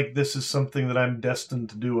feel like this is something that I'm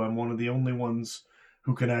destined to do. I'm one of the only ones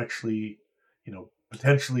who can actually,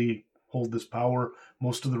 potentially hold this power.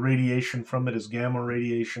 Most of the radiation from it is gamma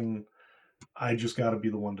radiation. I just got to be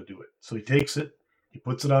the one to do it. So he takes it, he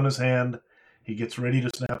puts it on his hand, he gets ready to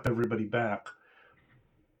snap everybody back.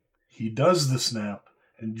 He does the snap,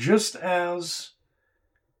 and just as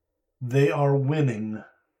they are winning,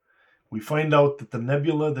 we find out that the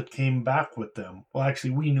nebula that came back with them, well, actually,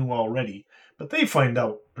 we knew already, but they find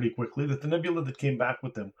out pretty quickly that the nebula that came back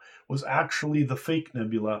with them was actually the fake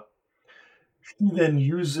nebula. He then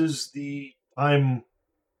uses the time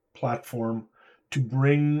platform to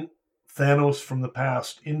bring Thanos from the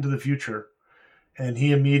past into the future, and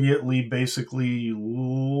he immediately basically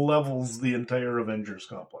levels the entire Avengers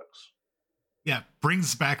complex. Yeah,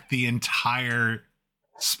 brings back the entire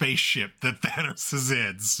spaceship that Thanos is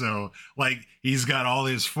in. So, like, he's got all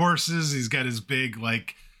his forces. He's got his big,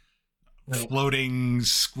 like, floating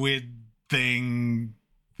squid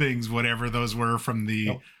things, whatever those were from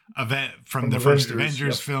the event from the first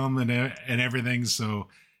Avengers film and everything. So,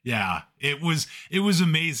 yeah, it was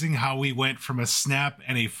amazing how we went from a snap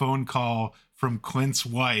and a phone call from Clint's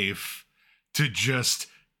wife to just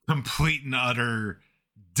complete and utter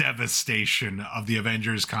devastation of the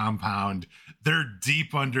Avengers compound. They're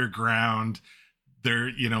deep underground.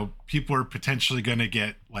 They're, people are potentially going to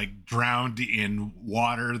get like drowned in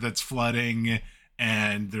water that's flooding,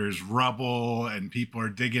 and there's rubble and people are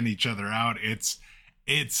digging each other out.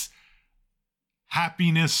 It's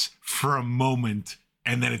happiness for a moment,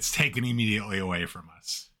 and then it's taken immediately away from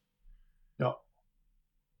us. Yeah.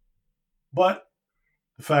 But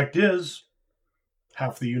the fact is,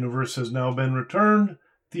 half the universe has now been returned.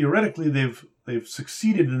 Theoretically, they've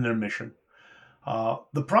succeeded in their mission.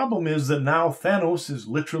 The problem is that now Thanos is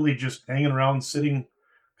literally just hanging around, sitting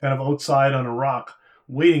kind of outside on a rock,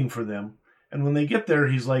 waiting for them. And when they get there,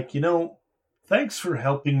 he's like, thanks for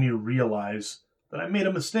helping me realize that I made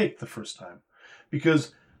a mistake the first time.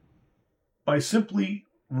 Because by simply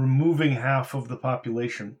removing half of the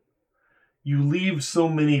population, you leave so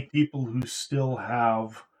many people who still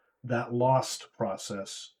have that lost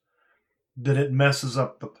process that it messes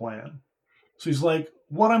up the plan. So he's like,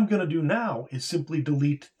 what I'm going to do now is simply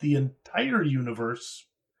delete the entire universe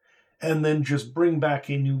and then just bring back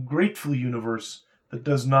a new grateful universe that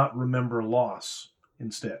does not remember loss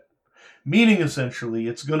instead. Meaning, essentially,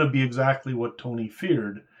 it's going to be exactly what Tony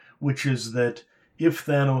feared, which is that if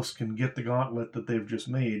Thanos can get the gauntlet that they've just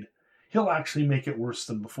made, he'll actually make it worse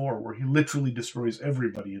than before, where he literally destroys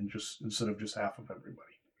everybody instead of just half of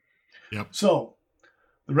everybody. Yep. So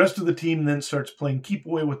the rest of the team then starts playing keep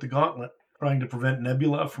away with the gauntlet, trying to prevent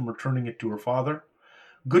Nebula from returning it to her father.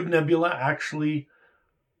 Good Nebula actually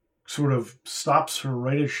sort of stops her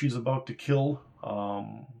right as she's about to kill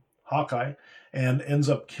Hawkeye, and ends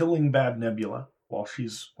up killing Bad Nebula while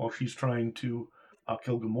she's trying to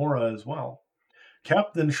kill Gamora as well.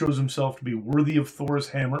 Cap then shows himself to be worthy of Thor's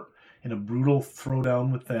hammer in a brutal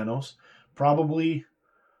throwdown with Thanos. Probably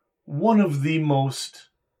one of the most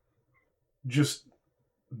just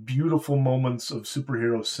beautiful moments of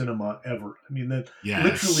superhero cinema ever. I mean, that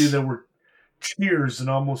literally there were cheers and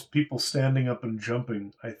almost people standing up and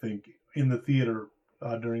jumping, I think, in the theater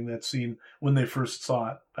during that scene when they first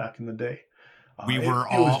saw it back in the day. It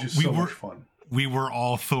was just so much fun. We were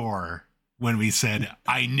all Thor when we said,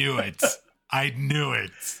 I knew it. I knew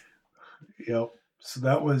it. Yep. So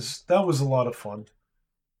that was a lot of fun.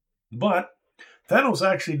 But Thanos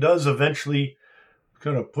actually does eventually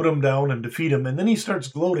kind of put him down and defeat him, and then he starts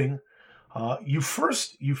gloating. You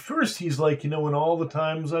first he's like, in all the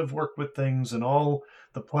times I've worked with things and all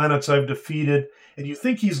the planets I've defeated, and you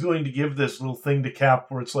think he's going to give this little thing to Cap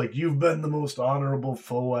where it's like, you've been the most honorable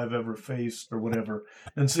foe I've ever faced or whatever.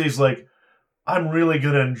 And so he's like, I'm really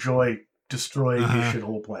going to enjoy destroying this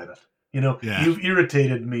shithole planet. You've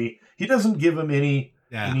irritated me. He doesn't give him any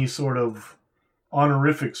sort of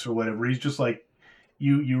honorifics or whatever. He's just like,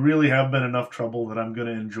 you really have been enough trouble that I'm going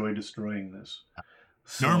to enjoy destroying this.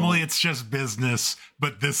 So, normally it's just business,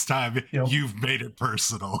 but this time you've made it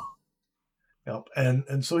personal. Yep.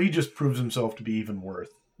 And so he just proves himself to be even worse.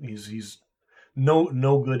 He's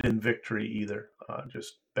no good in victory either.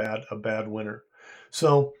 Just a bad winner.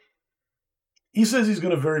 So he says he's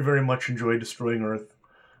going to very, very much enjoy destroying Earth.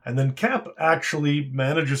 And then Cap actually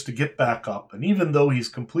manages to get back up. And even though he's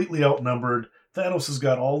completely outnumbered, Thanos has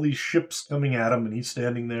got all these ships coming at him and he's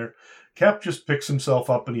standing there. Cap just picks himself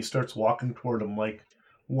up and he starts walking toward him like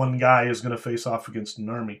one guy is going to face off against an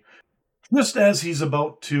army. Just as he's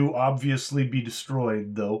about to obviously be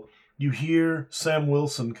destroyed, though, you hear Sam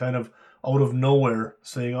Wilson kind of out of nowhere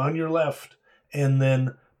saying, on your left, and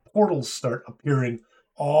then portals start appearing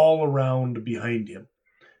all around behind him.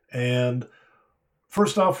 And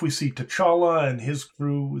First off, we see T'Challa and his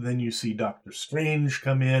crew. Then you see Doctor Strange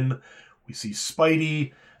come in. We see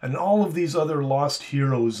Spidey and all of these other lost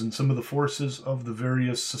heroes and some of the forces of the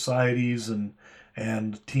various societies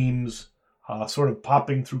and teams sort of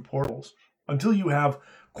popping through portals until you have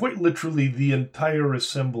quite literally the entire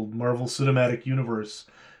assembled Marvel Cinematic Universe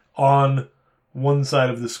on one side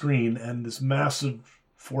of the screen and this massive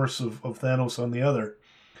force of Thanos on the other.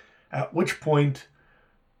 At which point,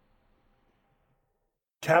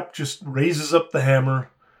 Cap just raises up the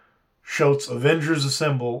hammer, shouts Avengers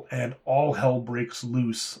assemble, and all hell breaks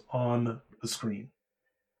loose on the screen.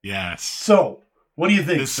 Yes. So, what do you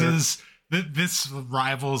think, sir? This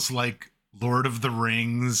rivals like Lord of the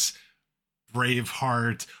Rings,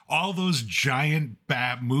 Braveheart, all those giant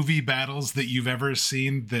movie battles that you've ever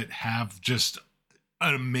seen that have just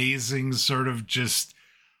an amazing sort of just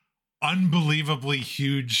unbelievably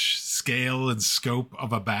huge scale and scope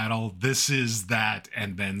of a battle. This is that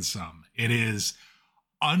and then some. It is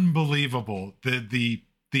unbelievable. The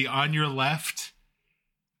on your left,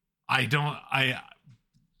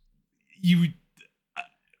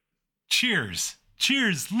 cheers,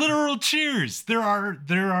 literal cheers. There are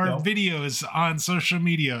videos on social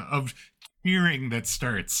media of cheering that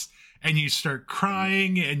starts and you start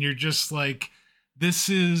crying and you're just like, this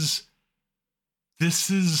is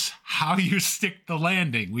how you stick the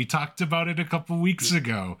landing. We talked about it a couple weeks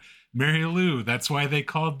ago. Mary Lou, that's why they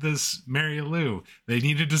called this Mary Lou. They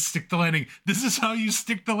needed to stick the landing. This is how you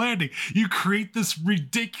stick the landing. You create this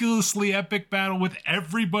ridiculously epic battle with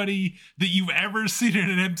everybody that you've ever seen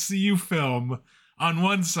in an MCU film on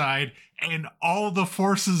one side and all the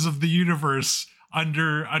forces of the universe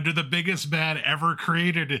under the biggest bad ever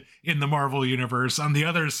created in the Marvel universe on the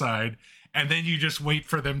other side. And then you just wait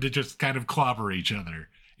for them to just kind of clobber each other.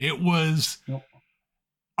 It was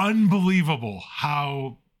unbelievable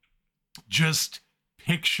how just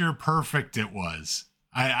picture perfect it was.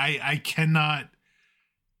 I cannot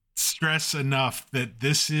stress enough that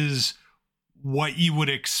this is what you would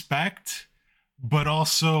expect, but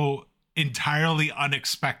also entirely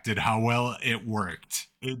unexpected how well it worked.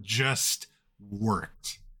 It just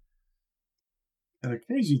worked. And the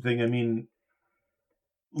crazy thing, I mean,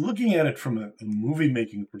 looking at it from a movie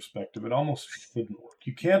making perspective, it almost shouldn't work.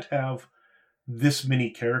 You can't have this many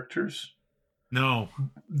characters. No.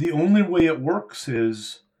 The only way it works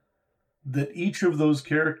is that each of those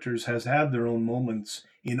characters has had their own moments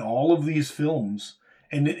in all of these films,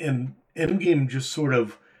 and Endgame just sort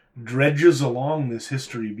of dredges along this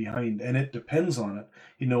history behind, and it depends on it.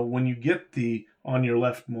 You know, when you get the on your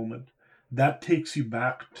left moment, that takes you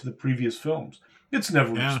back to the previous films. It's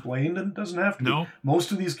never explained and it doesn't have to be.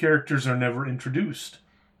 Most of these characters are never introduced,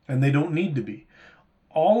 and they don't need to be.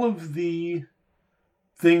 All of the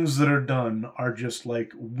things that are done are just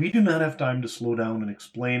like, we do not have time to slow down and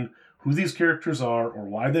explain who these characters are or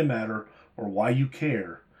why they matter or why you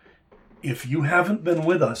care. If you haven't been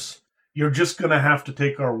with us, you're just going to have to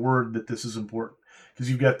take our word that this is important.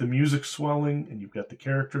 Because you've got the music swelling and you've got the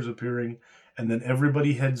characters appearing, and then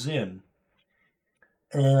everybody heads in.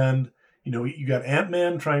 And you know, you got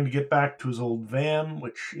Ant-Man trying to get back to his old van,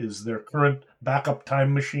 which is their current backup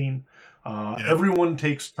time machine. Everyone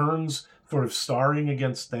takes turns sort of starring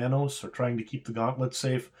against Thanos or trying to keep the gauntlet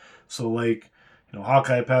safe. So, like, you know,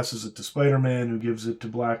 Hawkeye passes it to Spider-Man, who gives it to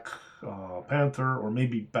Black Panther, or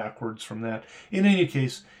maybe backwards from that. In any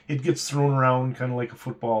case, it gets thrown around kind of like a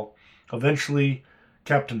football. Eventually,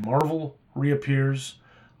 Captain Marvel reappears.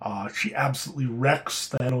 She absolutely wrecks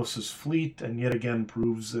Thanos' fleet and yet again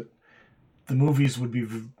proves that the movies would be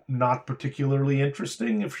not particularly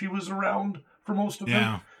interesting if she was around for most of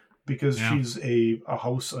them, because she's a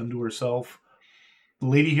house unto herself. The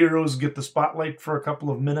lady heroes get the spotlight for a couple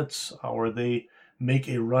of minutes, where they make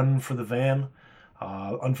a run for the van.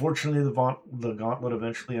 Unfortunately, the gauntlet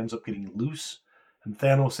eventually ends up getting loose, and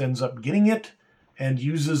Thanos ends up getting it and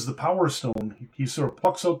uses the Power Stone. He sort of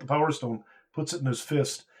plucks out the Power Stone, puts it in his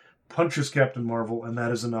fist, punches Captain Marvel, and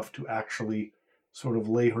that is enough to actually sort of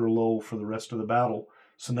lay her low for the rest of the battle.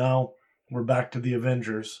 So now we're back to the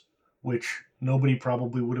Avengers, which nobody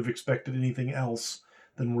probably would have expected anything else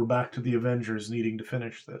than we're back to the Avengers needing to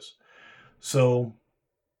finish this. So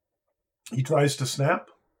he tries to snap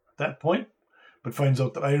at that point, but finds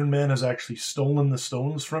out that Iron Man has actually stolen the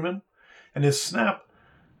stones from him. And his snap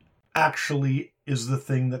actually is the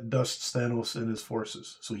thing that dusts Thanos and his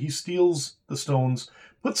forces. So he steals the stones,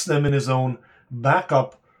 puts them in his own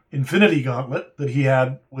backup Infinity Gauntlet that he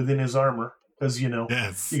had within his armor, because you know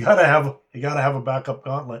you gotta have a backup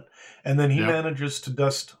gauntlet, and then he manages to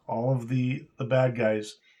dust all of the bad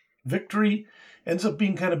guys. Victory ends up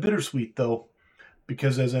being kind of bittersweet though,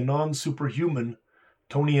 because as a non-superhuman,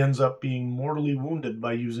 Tony ends up being mortally wounded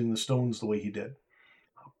by using the stones the way he did.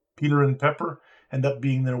 Peter and Pepper end up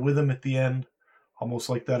being there with him at the end, almost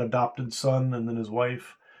like that adopted son and then his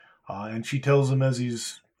wife. And she tells him as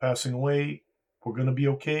he's passing away, we're going to be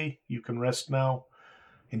okay. You can rest now.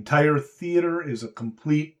 Entire theater is a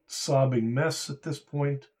complete sobbing mess at this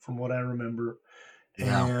point, from what I remember.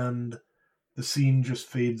 Yeah. And the scene just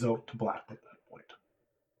fades out to black at that point.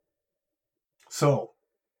 So,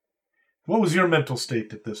 what was your mental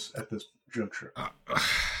state at this juncture?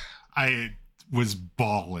 I was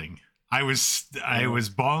bawling. I was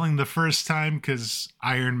bawling the first time because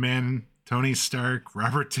Iron Man, Tony Stark,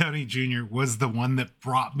 Robert Downey Jr. was the one that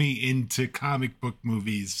brought me into comic book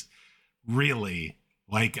movies. Really,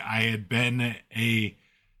 like I had been a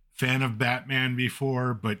fan of Batman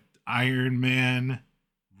before, but Iron Man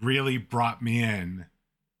really brought me in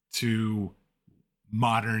to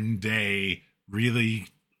modern day, really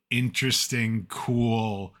interesting,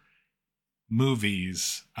 cool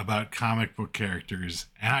movies about comic book characters,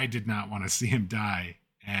 and I did not want to see him die.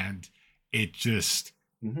 And it just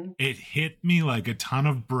it hit me like a ton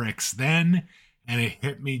of bricks then, and it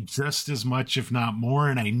hit me just as much, if not more,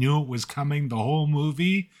 and I knew it was coming the whole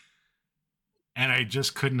movie, and I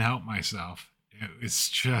just couldn't help myself. It's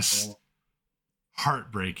just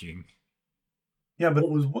heartbreaking. Yeah, but it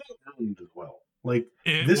was well earned as well. Like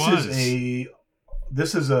It this was.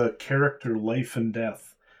 this is a character life and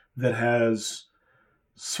death that has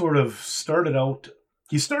sort of started out.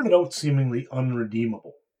 He started out seemingly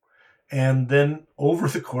unredeemable, and then over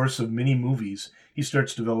the course of many movies, he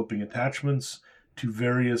starts developing attachments to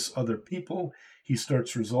various other people. He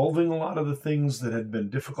starts resolving a lot of the things that had been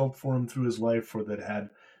difficult for him through his life, or that had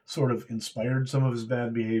sort of inspired some of his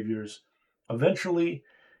bad behaviors. Eventually,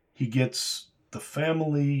 he gets the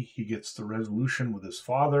family, he gets the resolution with his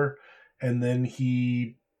father, and then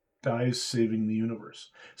he dies saving the universe.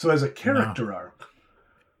 So as a character arc,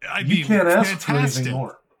 you can't ask for anything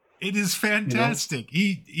more. It is fantastic.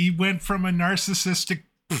 You know? He went from a narcissistic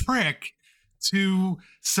prick to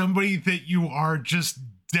somebody that you are just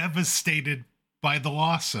devastated by the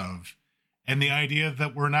loss of, and the idea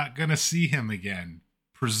that we're not going to see him again,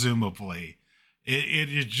 presumably.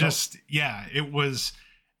 It just, it was.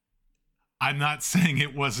 I'm not saying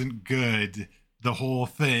it wasn't good, the whole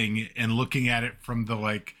thing, and looking at it from the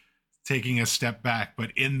like taking a step back, but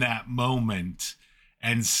in that moment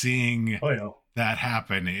and seeing that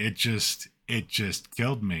happen, it just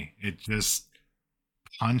killed me. It just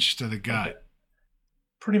punched to the gut. Okay.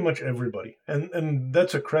 Pretty much everybody, and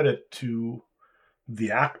that's a credit to the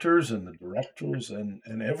actors and the directors and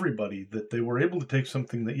everybody, that they were able to take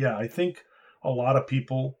something that I think a lot of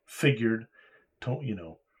people figured,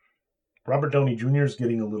 Robert Downey Jr. is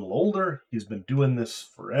getting a little older. He's been doing this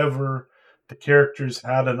forever. The characters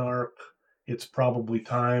had an arc. It's probably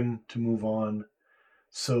time to move on.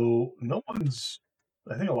 So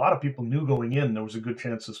I think a lot of people knew going in there was a good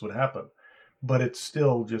chance this would happen, but it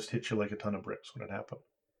still just hit you like a ton of bricks when it happened.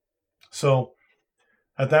 So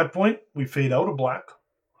at that point, we fade out of black.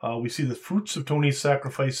 We see the fruits of Tony's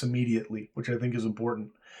sacrifice immediately, which I think is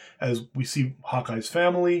important, as we see Hawkeye's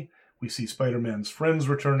family, we see Spider-Man's friends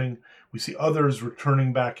returning, we see others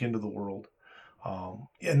returning back into the world.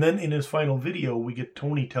 And then in his final video, we get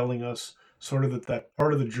Tony telling us sort of that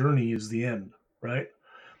part of the journey is the end, right?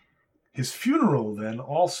 His funeral then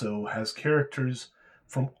also has characters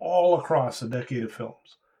from all across a decade of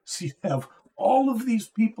films. So you have all of these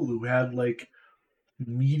people who had like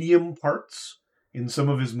medium parts in some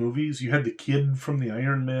of his movies. You had the kid from the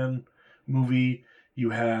Iron Man movie. You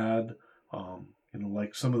had,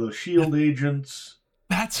 like some of the S.H.I.E.L.D. agents.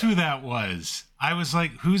 That's who that was. I was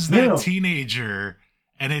like, who's that teenager?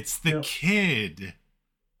 And it's the kid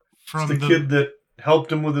from the kid that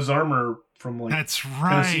helped him with his armor from like that's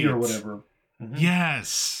right. Tennessee or whatever. Mm-hmm.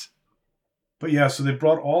 Yes. But so they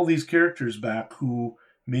brought all these characters back who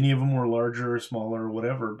many of them were larger or smaller or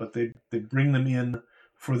whatever, but they bring them in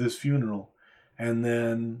for this funeral. And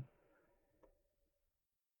then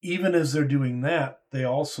even as they're doing that, they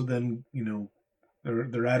also then,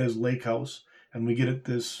 they're at his lake house, and we get at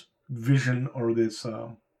this vision, or this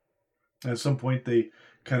at some point they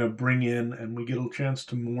kind of bring in, and we get a chance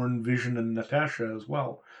to mourn Vision and Natasha as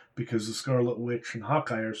well, because the Scarlet Witch and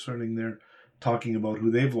Hawkeye are sitting there talking about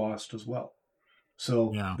who they've lost as well.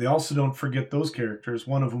 So they also don't forget those characters,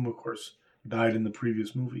 one of whom, of course, died in the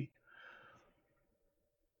previous movie.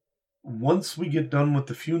 Once we get done with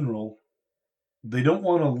the funeral, they don't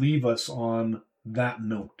want to leave us on that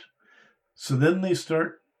note. So then they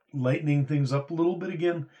start lightening things up a little bit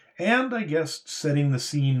again, and I guess setting the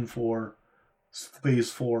scene for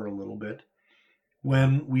Phase 4 a little bit.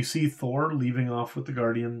 When we see Thor leaving off with the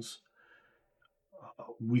Guardians,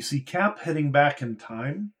 we see Cap heading back in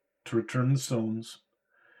time to return the stones.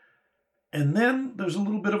 And then there's a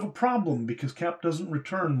little bit of a problem because Cap doesn't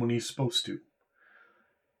return when he's supposed to.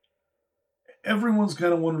 Everyone's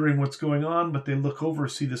kind of wondering what's going on, but they look over,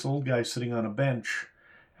 see this old guy sitting on a bench,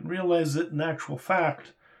 and realize that in actual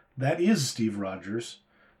fact, that is Steve Rogers,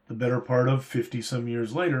 the better part of 50 some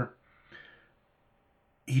years later.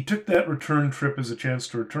 He took that return trip as a chance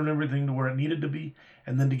to return everything to where it needed to be,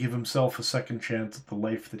 and then to give himself a second chance at the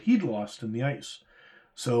life that he'd lost in the ice.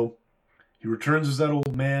 So he returns as that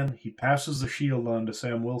old man, he passes the shield on to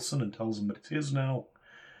Sam Wilson and tells him it's his now,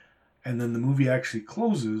 and then the movie actually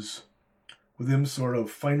closes with him sort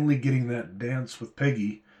of finally getting that dance with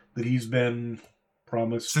Peggy that he's been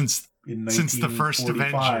promised since in the first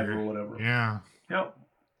 1945 Avenger or whatever. Yeah. Yep.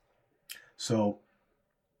 So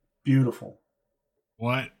beautiful.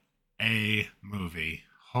 What a movie.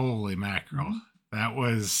 Holy mackerel. Mm-hmm. That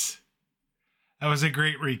was a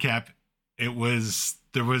great recap. There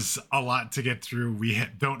was a lot to get through. We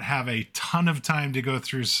don't have a ton of time to go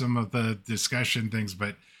through some of the discussion things,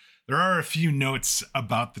 but there are a few notes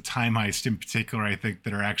about the time heist in particular, I think,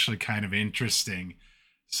 that are actually kind of interesting.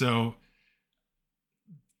 So,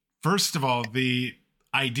 first of all, the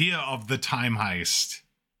idea of the time heist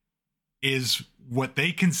is what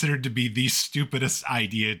they considered to be the stupidest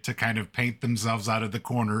idea to kind of paint themselves out of the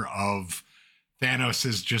corner of Thanos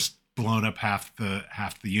has just blown up half the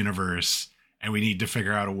universe and we need to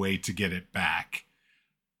figure out a way to get it back.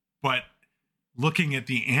 But looking at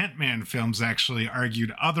the Ant-Man films actually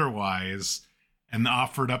argued otherwise and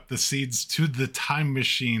offered up the seeds to the time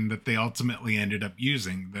machine that they ultimately ended up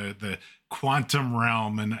using, the quantum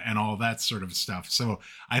realm and all that sort of stuff. So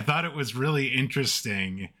I thought it was really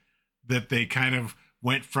interesting that they kind of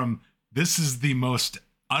went from this is the most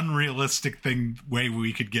unrealistic way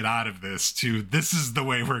we could get out of this to this is the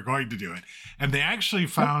way we're going to do it. And they actually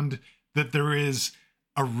found that there is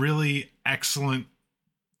a really excellent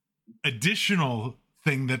additional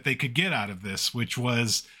thing that they could get out of this, which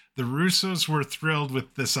was the Russos were thrilled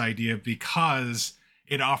with this idea because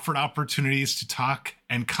it offered opportunities to talk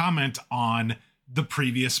and comment on the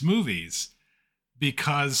previous movies.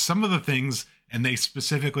 Because some of the things, and they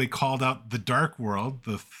specifically called out the Dark World,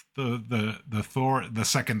 the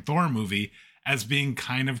second Thor movie, as being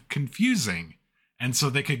kind of confusing. And so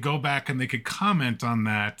they could go back and they could comment on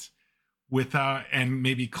that without, and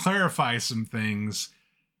maybe clarify some things,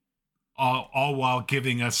 all while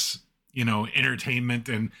giving us, entertainment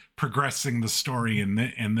and progressing the story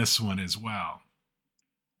in this one as well.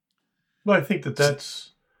 Well, I think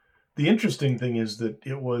that's the interesting thing is that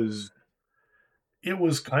it was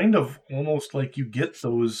kind of almost like you get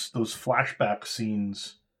those flashback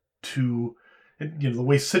scenes to, the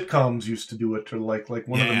way sitcoms used to do it, or like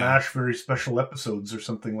one of the MASH very special episodes or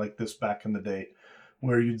something like this back in the day,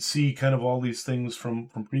 where you'd see kind of all these things from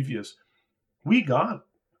previous. We got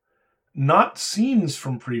not scenes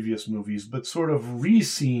from previous movies, but sort of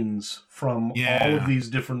re-scenes from all of these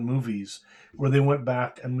different movies where they went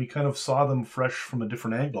back and we kind of saw them fresh from a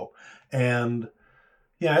different angle. And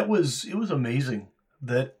yeah, it was amazing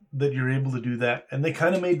that you're able to do that. And they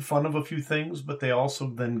kind of made fun of a few things, but they also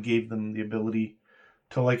then gave them the ability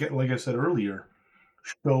to, like I said earlier,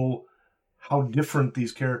 show how different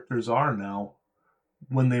these characters are now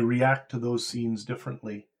when they react to those scenes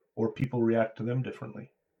differently or people react to them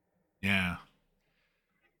differently. Yeah,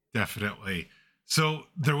 definitely. So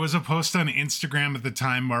there was a post on Instagram at the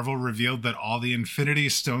time. Marvel revealed that all the Infinity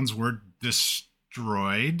Stones were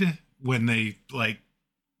destroyed when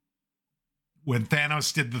when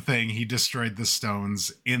Thanos did the thing. He destroyed the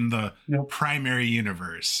stones in the primary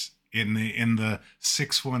universe, in the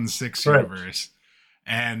 616 universe,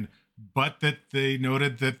 but that they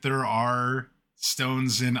noted that there are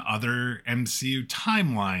stones in other MCU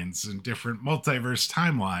timelines and different multiverse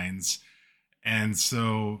timelines. And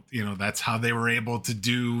so, that's how they were able to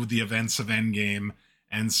do the events of Endgame.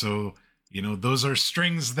 And so, those are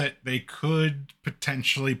strings that they could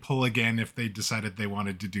potentially pull again if they decided they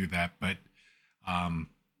wanted to do that. But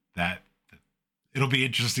that it'll be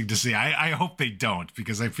interesting to see. I hope they don't,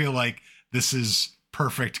 because I feel like this is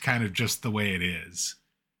perfect kind of just the way it is.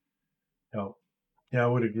 Oh, yeah, I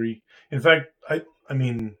would agree. In fact, I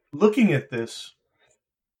mean, looking at this,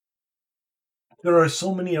 there are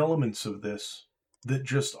so many elements of this that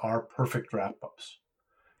just are perfect wrap-ups.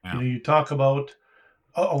 Yeah. You talk about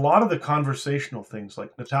a lot of the conversational things,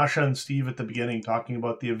 like Natasha and Steve at the beginning talking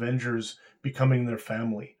about the Avengers becoming their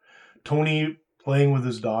family. Tony playing with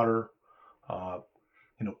his daughter.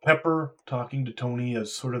 Pepper talking to Tony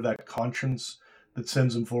as sort of that conscience that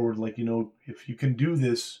sends him forward. Like, if you can do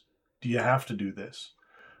this, do you have to do this?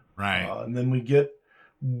 Right. And then we get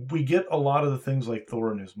a lot of the things like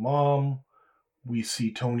Thor and his mom. We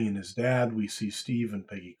see Tony and his dad. We see Steve and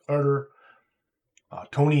Peggy Carter.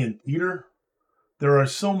 Tony and Peter. There are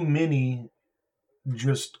so many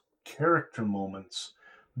just character moments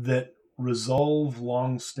that resolve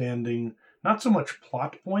long-standing, not so much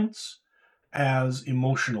plot points as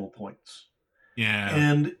emotional points. Yeah.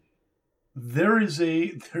 And there is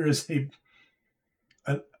an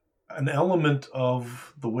element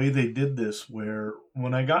of the way they did this where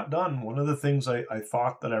when I got done, one of the things I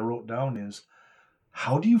thought that I wrote down is,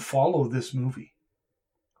 how do you follow this movie?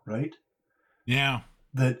 Right? Yeah.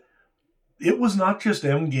 That it was not just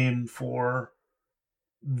Endgame for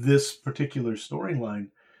this particular storyline.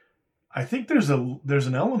 I think there's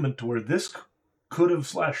an element to where this could have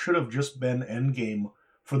 / should have just been Endgame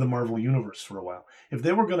for the Marvel Universe for a while. If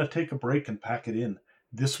they were going to take a break and pack it in,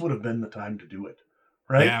 this would have been the time to do it.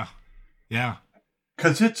 Right? Yeah. Yeah.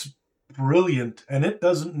 Because it's brilliant and it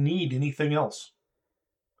doesn't need anything else.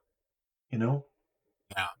 Yeah.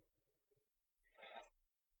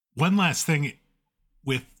 One last thing,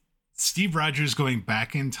 with Steve Rogers going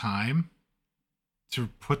back in time to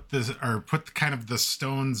put kind of the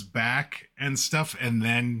stones back and stuff, and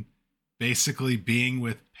then basically being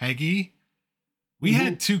with Peggy. We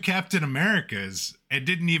had two Captain Americas and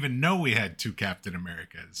didn't even know we had two Captain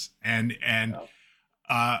Americas. And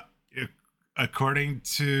according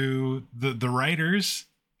to the writers,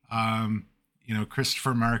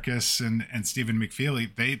 Christopher Marcus and Stephen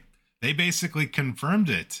McFeely, they basically confirmed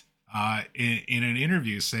it in an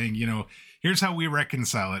interview, saying, here's how we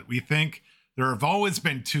reconcile it. We think there have always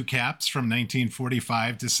been two Caps from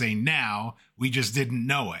 1945 to say now, we just didn't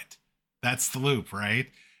know it. That's the loop, right?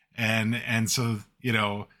 And so,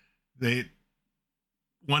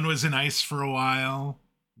 one was in ice for a while.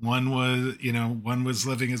 One was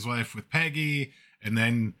living his life with Peggy, and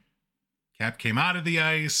then Cap came out of the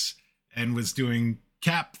ice and was doing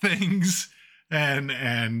Cap things.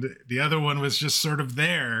 And the other one was just sort of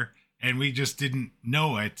there, and we just didn't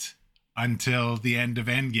know it until the end of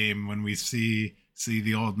Endgame when we see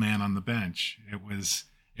the old man on the bench. It was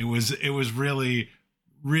really,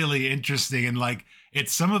 really interesting. And like,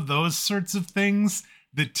 it's some of those sorts of things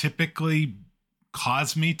that typically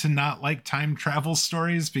cause me to not like time travel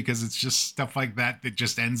stories, because it's just stuff like that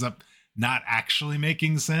just ends up not actually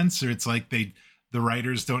making sense, or it's like the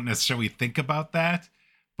writers don't necessarily think about that,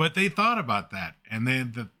 but they thought about that, and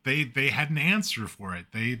they had an answer for it.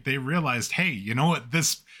 They realized, hey, you know what,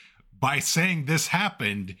 by saying this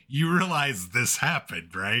happened, you realize this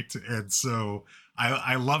happened, right? And so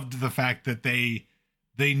I loved the fact that they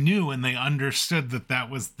knew and they understood that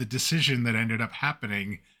was the decision that ended up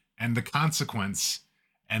happening and the consequence,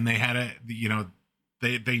 and they had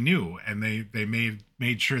they knew, and they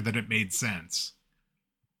made sure that it made sense.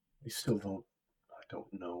 I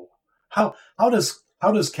don't know. How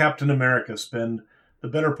does Captain America spend the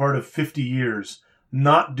better part of 50 years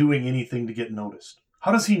not doing anything to get noticed?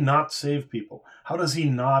 How does he not save people? How does he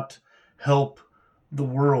not help the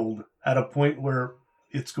world at a point where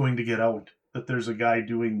it's going to get out that there's a guy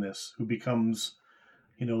doing this who becomes,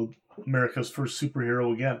 America's first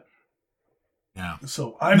superhero again? Yeah.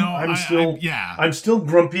 So I'm still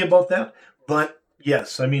grumpy about that, but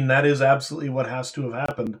yes, I mean, that is absolutely what has to have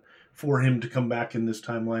happened for him to come back in this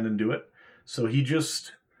timeline and do it. So he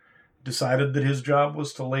just decided that his job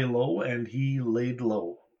was to lay low, and he laid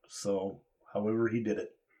low. So however he did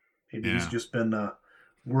it, maybe he's just been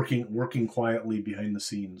working quietly behind the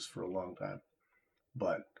scenes for a long time.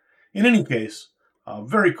 But in any case,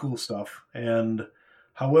 very cool stuff. And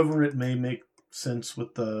however it may make sense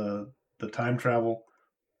with the time travel,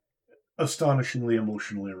 astonishingly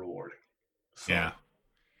emotionally rewarding. So, yeah.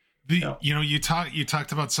 You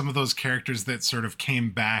talked about some of those characters that sort of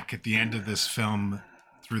came back at the end of this film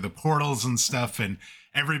through the portals and stuff, and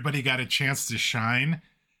everybody got a chance to shine.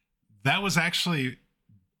 That was actually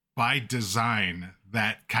by design,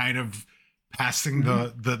 that kind of passing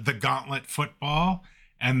the gauntlet football.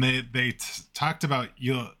 And they talked about,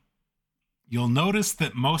 you'll notice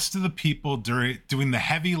that most of the people doing the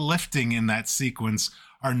heavy lifting in that sequence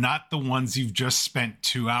are not the ones you've just spent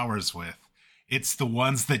 2 hours with. It's the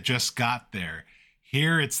ones that just got there.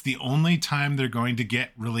 Here, it's the only time they're going to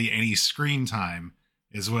get really any screen time,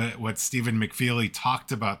 is what Stephen McFeely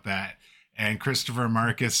talked about that. And Christopher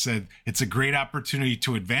Marcus said it's a great opportunity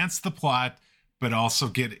to advance the plot, but also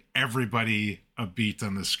get everybody a beat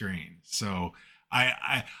on the screen. So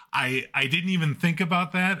I didn't even think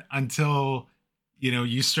about that until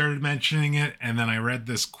you started mentioning it, and then I read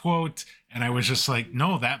this quote, and I was just like,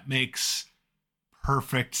 no, that makes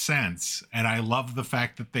perfect sense, and I love the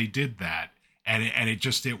fact that they did that, and it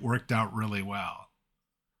just it worked out really well.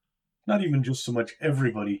 Not even just so much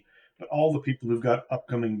everybody, but all the people who've got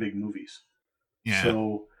upcoming big movies. Yeah,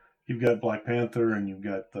 So you've got Black Panther, and you've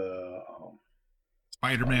got the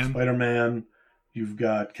Spider-Man. Spider-Man, you've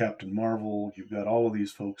got Captain Marvel, you've got all of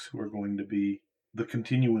these folks who are going to be the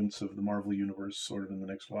continuance of the Marvel universe, sort of in the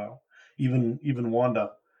next while. Even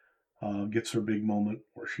Wanda gets her big moment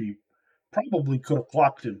where she probably could have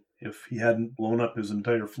clocked him if he hadn't blown up his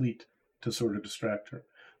entire fleet to sort of distract her.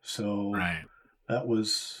 So Right. that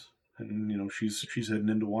was, and she's heading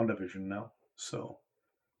into WandaVision now. So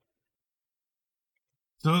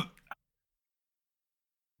So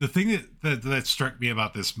the thing that struck me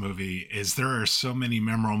about this movie is there are so many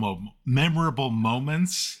memorable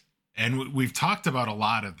moments, and we've talked about a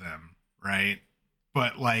lot of them, right?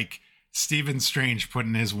 But like Stephen Strange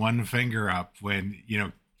putting his one finger up when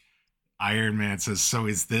Iron Man says, "So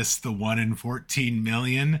is this the 1 in 14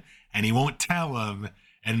 million?" And he won't tell him.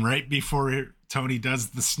 And right before Tony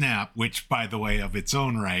does the snap, which, by the way, of its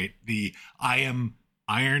own right, the "I am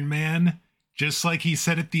Iron Man," just like he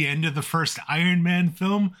said at the end of the first Iron Man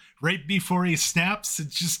film, right before he snaps, it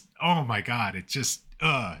just, oh my God, it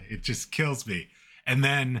just kills me. And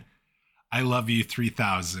then "I love you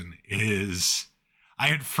 3000" is, I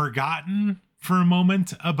had forgotten for a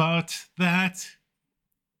moment about that.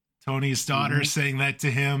 Tony's daughter mm-hmm. saying that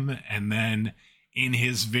to him, and then in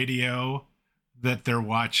his video that they're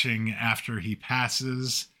watching after he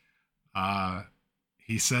passes, uh,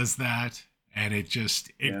 he says that, and Yeah.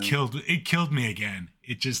 it killed me again.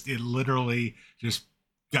 It literally just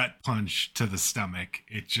gut punch to the stomach.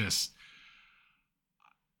 It just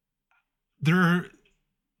there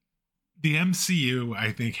the MCU,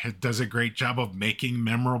 I think, does a great job of making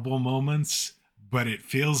memorable moments, but it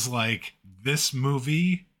feels like this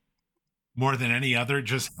movie, more than any other,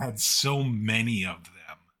 just had so many of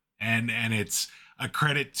them. And it's a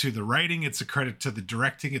credit to the writing, it's a credit to the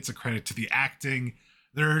directing, it's a credit to the acting.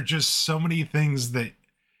 There are just so many things that,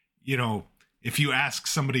 you know, if you ask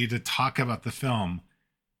somebody to talk about the film,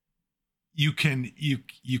 you can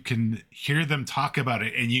hear them talk about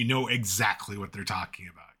it and you know exactly what they're talking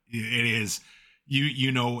about. It is,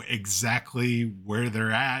 you know exactly where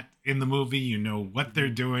they're at in the movie, you know what they're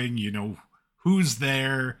doing, you know who's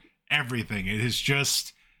there, everything. It is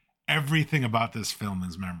just, everything about this film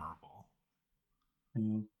is memorable.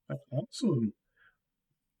 I also am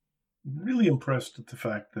really impressed at the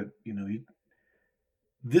fact that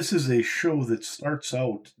this is a show that starts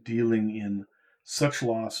out dealing in such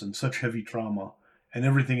loss and such heavy trauma and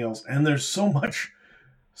everything else, and there's so much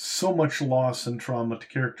loss and trauma to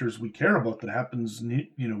characters we care about that happens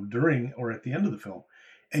during or at the end of the film,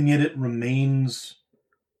 and yet it remains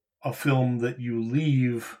a film that you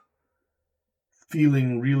leave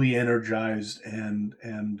feeling really energized and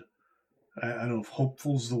I don't know if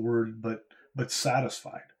hopeful's the word, but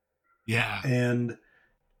satisfied. Yeah. And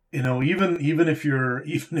even if you're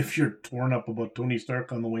even if you're torn up about Tony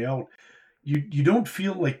Stark on the way out, you don't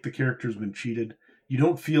feel like the character's been cheated. You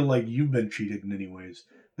don't feel like you've been cheated in any ways.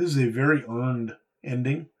 This is a very earned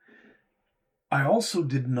ending. I also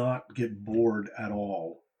did not get bored at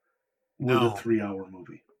all with a No. 3 hour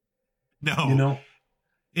movie. You No. know?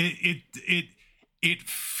 It it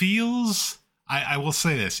feels, I will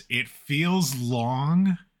say this, it feels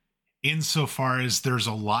long insofar as there's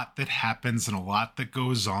a lot that happens and a lot that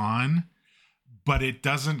goes on, but it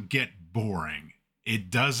doesn't get boring. It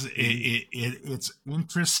does it's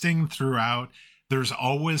interesting throughout. There's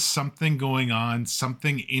always something going on,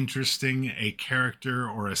 something interesting, a character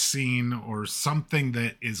or a scene or something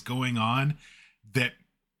that is going on that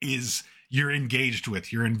is, you're engaged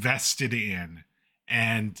with, you're invested in.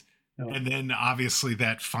 And No. and then obviously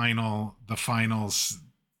that the finals,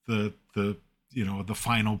 the the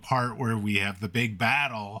final part where we have the big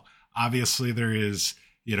battle. Obviously there is,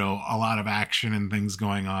 a lot of action and things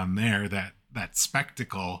going on there, that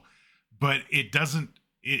spectacle, but it doesn't,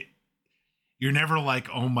 you're never like,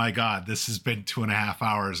 oh my God, this has been 2.5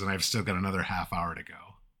 hours and I've still got another half hour to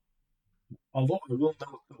go. Although I will note that,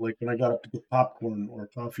 like when I got up to get popcorn or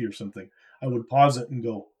coffee or something, I would pause it and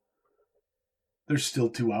go, "There's still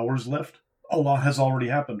 2 hours left. A lot has already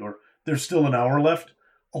happened," or "There's still an hour left.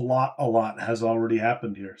 A lot has already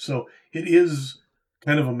happened here." So it is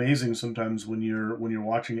kind of amazing sometimes when you're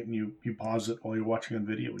watching it and you pause it while you're watching on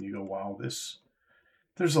video and you go, "Wow, there's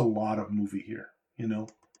a lot of movie here," you know.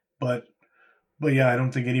 But But yeah, I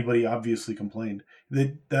don't think anybody obviously complained.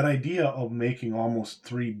 That idea of making almost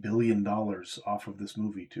 $3 billion off of this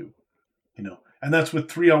movie too, and that's with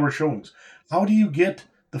 3 hour showings. How do you get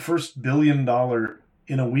the first $1 billion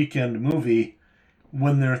in a weekend movie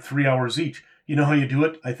when they're 3 hours each. You know how you do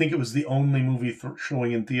it? I think it was the only movie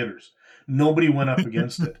showing in theaters. Nobody went up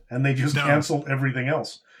against it, and they just No. canceled everything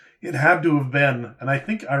else. It had to have been, and I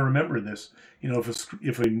think I remember this.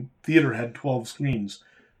 If a theater had 12 screens,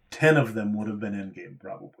 10 of them would have been Endgame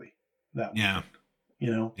probably that Yeah. weekend.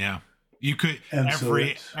 You know, Yeah. You could and so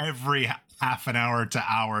every half an hour to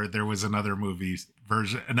hour there was another movie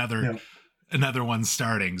version, yeah, another one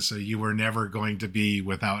starting, so you were never going to be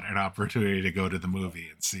without an opportunity to go to the movie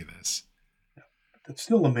and see this. it's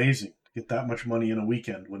still amazing to get that much money in a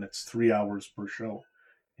weekend when it's 3 hours per show.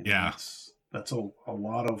 Yeah. That's a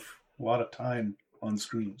lot of time on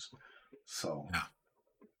screens. So Yeah.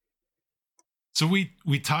 So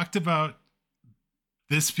we talked about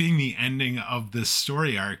this being the ending of this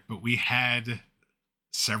story arc, but we had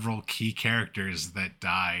several key characters that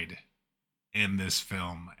died in this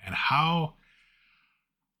film, and how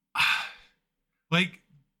like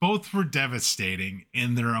both were devastating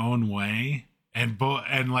in their own way, and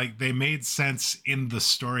like they made sense in the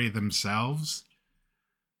story themselves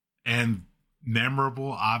and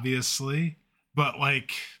memorable obviously, but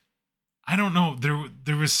like I don't know,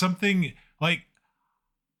 there was something like,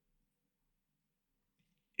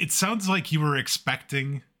 it sounds like you were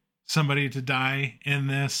expecting somebody to die in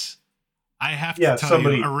this. I have to yeah, tell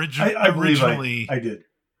you, somebody. I believe I did.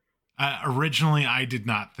 Originally, I did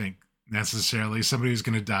not think necessarily somebody was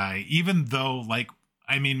going to die, even though, like,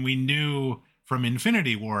 I mean, we knew from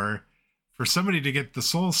Infinity War, for somebody to get the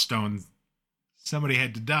Soul Stone, somebody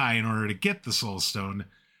had to die in order to get the Soul Stone.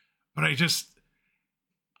 But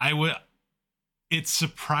I would, it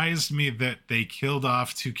surprised me that they killed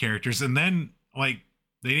off two characters, and then, like,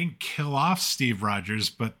 they didn't kill off Steve Rogers,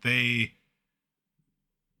 but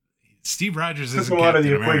Steve Rogers Took isn't him out of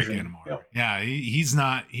Captain the America equation. anymore. Yeah. Yeah, he's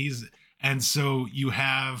not. And so you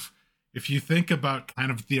have, if you think about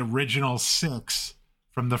kind of the original six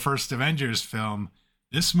from the first Avengers film,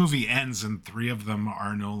 this movie ends and three of them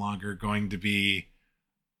are no longer going to be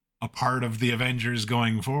a part of the Avengers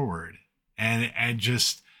going forward, and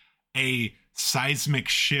just a seismic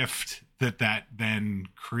shift that then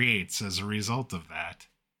creates as a result of that.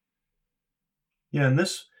 Yeah, and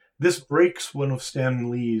this breaks one of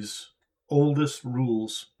Stan Lee's oldest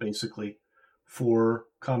rules, basically, for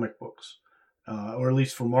comic books, or at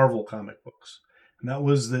least for Marvel comic books, and that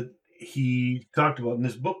was that he talked about in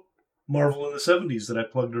this book, Marvel in the '70s, that I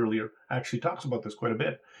plugged earlier. Actually, talks about this quite a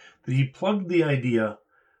bit. That he plugged the idea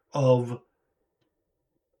of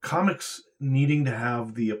comics needing to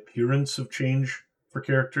have the appearance of change for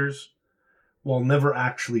characters while never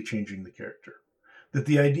actually changing the character. That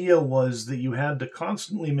the idea was that you had to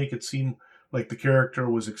constantly make it seem like the character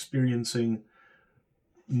was experiencing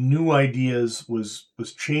new ideas, was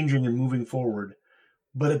changing and moving forward,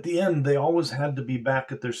 but at the end they always had to be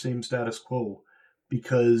back at their same status quo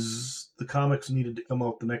because the comics needed to come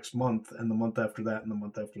out the next month and the month after that and the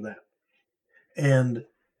month after that. And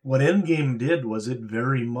what Endgame did was it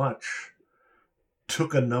very much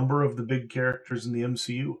took a number of the big characters in the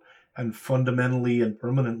MCU and fundamentally and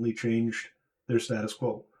permanently changed their status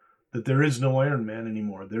quo. That there is no Iron Man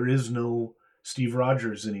anymore. There is no Steve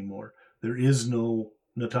Rogers anymore. There is no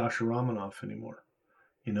Natasha Romanoff anymore.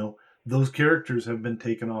 You know, those characters have been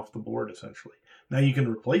taken off the board essentially. Now you can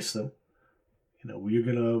replace them. You know, you're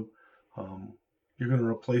gonna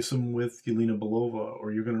replace them with Yelena Belova,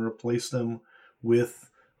 or you're gonna replace them with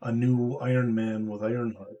a new Iron Man with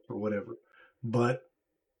Ironheart or whatever. But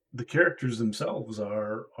the characters themselves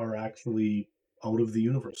are actually out of the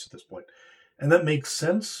universe at this point. And that makes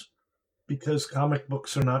sense because comic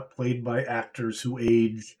books are not played by actors who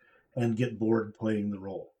age and get bored playing the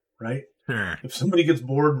role, right? Sure. If somebody gets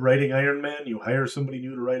bored writing Iron Man, you hire somebody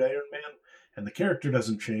new to write Iron Man, and the character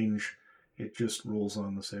doesn't change. It just rolls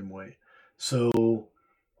on the same way. So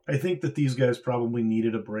I think that these guys probably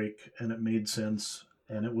needed a break, and it made sense.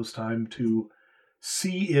 And it was time to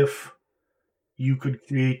see if you could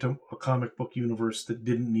create a comic book universe that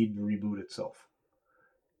didn't need to reboot itself,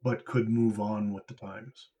 but could move on with the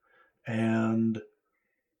times. And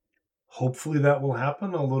hopefully that will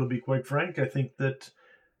happen. Although, to be quite frank, I think that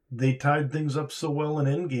they tied things up so well in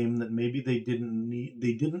Endgame that maybe they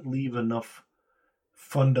didn't leave enough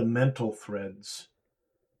fundamental threads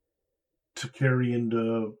to carry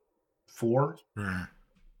into 4. Sure.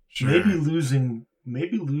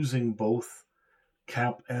 Maybe Sure. losing both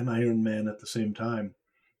Cap and Iron Man at the same time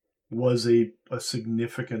was a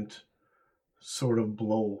significant sort of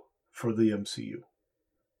blow for the MCU,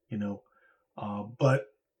 you know. But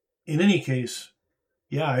in any case,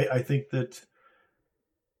 yeah, I think that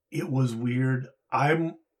it was weird.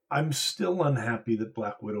 I'm still unhappy that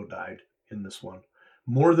Black Widow died in this one.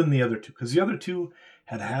 more than the other two, because the other two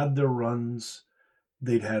had their runs.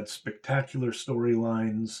 They'd had spectacular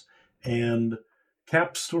storylines, and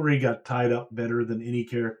Cap's story got tied up better than any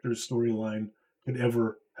character's storyline could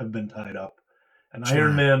ever have been tied up. And Iron Sure.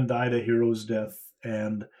 Man died a hero's death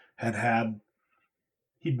and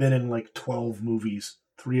he'd been in like 12 movies,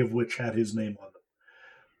 three of which had his name on them.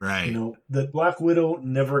 Right. That Black Widow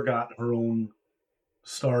never got her own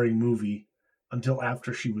starring movie until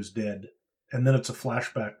after she was dead. And then it's a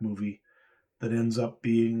flashback movie that ends up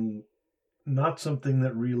being not something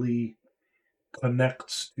that really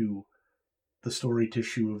connects to the story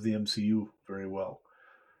tissue of the MCU very well.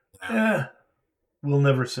 Yeah. Will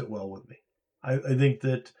never sit well with me. I think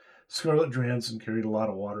that Scarlett Johansson carried a lot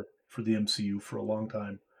of water for the MCU for a long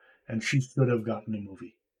time, and she should have gotten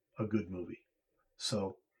a good movie.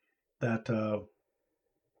 So that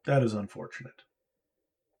that is unfortunate.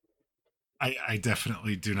 I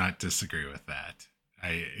definitely do not disagree with that.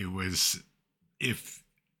 It was, if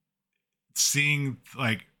seeing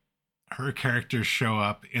like her character show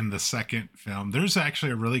up in the second film, there's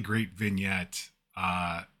actually a really great vignette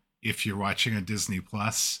if you're watching a Disney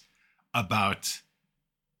Plus about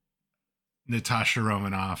Natasha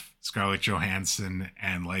Romanoff, Scarlett Johansson,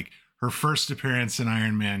 and like her first appearance in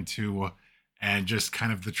Iron Man 2, and just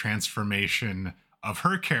kind of the transformation of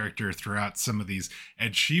her character throughout some of these.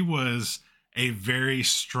 And she was a very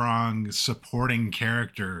strong supporting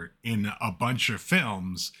character in a bunch of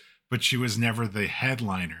films, but she was never the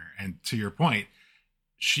headliner. And to your point,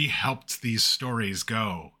 she helped these stories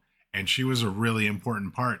go. And she was a really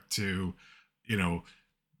important part to, you know,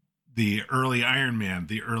 the early Iron Man,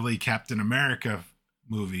 the early Captain America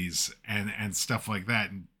movies, and stuff like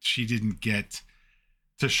that. And she didn't get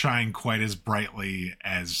to shine quite as brightly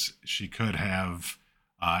as she could have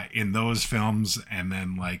in those films, and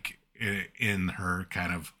then like in her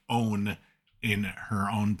kind of own, in her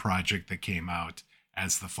own project that came out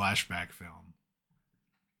as the flashback film.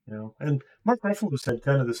 And Mark Ruffalo's had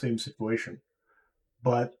kind of the same situation,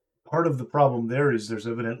 but part of the problem there is there's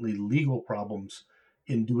evidently legal problems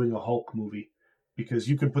in doing a Hulk movie, because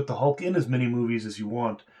you can put the Hulk in as many movies as you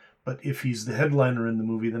want, but if he's the headliner in the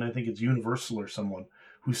movie, then I think it's Universal or someone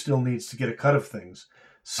who still needs to get a cut of things.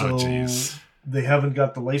 Oh, So geez. they haven't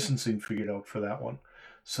got the licensing figured out for that one.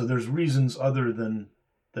 So there's reasons other than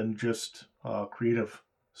just creative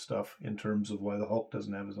stuff in terms of why the Hulk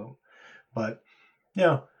doesn't have his own. But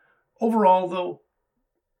yeah, overall though,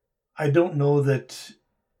 I don't know that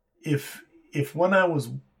if when I was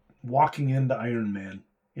walking into Iron Man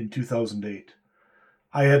in 2008,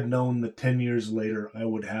 I had known that 10 years later I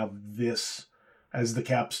would have this as the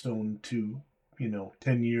capstone to,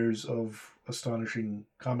 10 years of astonishing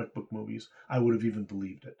comic book movies, I would have even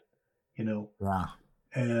believed it, you know. Yeah.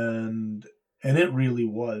 And it really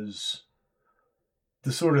was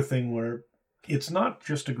the sort of thing where it's not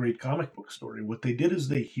just a great comic book story. What they did is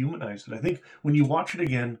they humanized it. I think when you watch it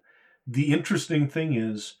again, the interesting thing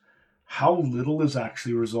is how little is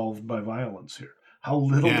actually resolved by violence here. How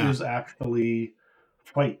little Yeah. is actually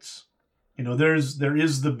fights. There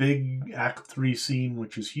is the big Act 3 scene,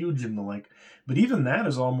 which is huge and the like, but even that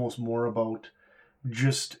is almost more about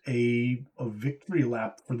just a victory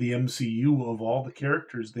lap for the MCU of all the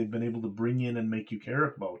characters they've been able to bring in and make you care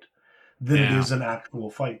about than it Yeah. is an actual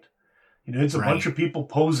fight. It's a bunch Right. of people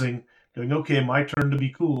posing, going, okay, my turn to be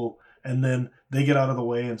cool. And then they get out of the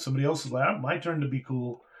way and somebody else is like, my turn to be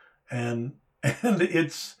cool. And and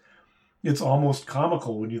it's almost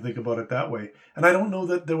comical when you think about it that way. And I don't know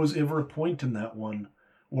that there was ever a point in that one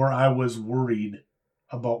where I was worried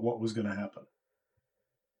about what was going to happen.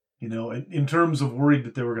 In terms of worried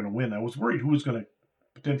that they were going to win, I was worried who was going to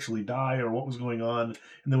potentially die or what was going on.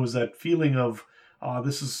 And there was that feeling of,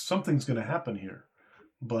 something's going to happen here.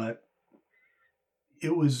 But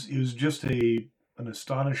it was just an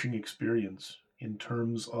astonishing experience in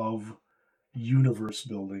terms of universe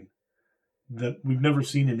building that we've never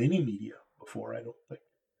seen in any media before. I don't think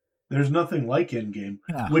there's nothing like Endgame,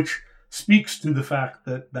 Yeah. which speaks to the fact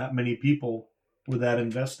that many people were that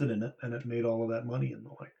invested in it and it made all of that money and the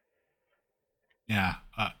like. Yeah.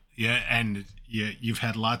 Yeah. And you've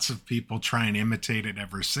had lots of people try and imitate it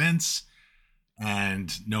ever since,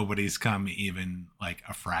 and nobody's come even like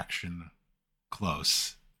a fraction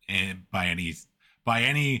close, and by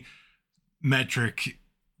any metric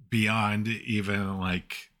beyond even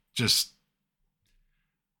like just,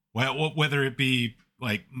 well, whether it be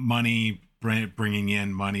like money, bringing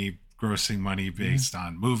in money, grossing money based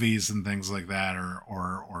on movies and things like that,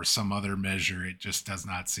 or some other measure, it just does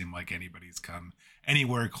not seem like anybody's come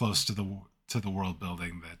anywhere close to the world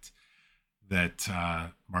building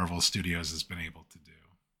that Marvel Studios has been able to do.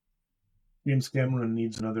 James Cameron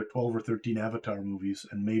needs another 12 or 13 Avatar movies,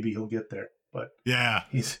 and maybe he'll get there. But Yeah.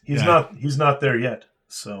 he's Yeah. not there yet.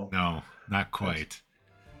 So No, not quite.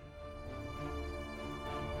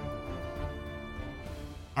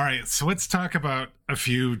 All right, so let's talk about a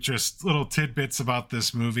few just little tidbits about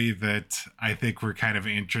this movie that I think were kind of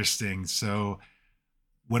interesting. So,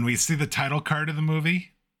 when we see the title card of the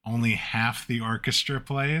movie, only half the orchestra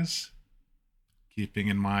plays, keeping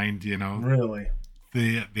in mind, really,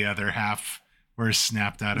 the other half were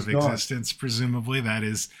snapped out he's of gone. existence, presumably.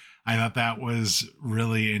 I thought that was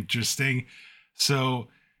really interesting. So,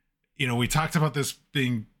 we talked about this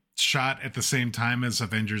being shot at the same time as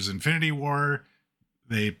Avengers Infinity War.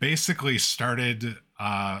 They basically started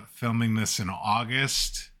filming this in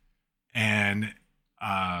August and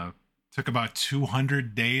took about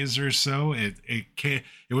 200 days or so. It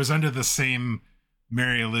was under the same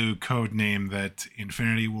Mary Lou code name that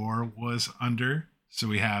Infinity War was under. So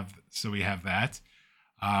we have that.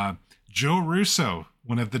 Joe Russo,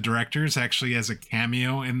 one of the directors, actually has a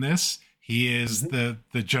cameo in this. He is the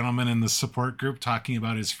gentleman in the support group talking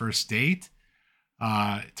about his first date.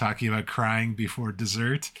 Talking about crying before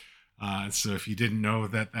dessert. So if you didn't know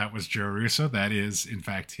that was Joe Russo, that is in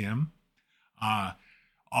fact him.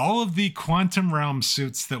 All of the Quantum Realm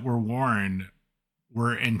suits that were worn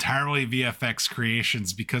were entirely VFX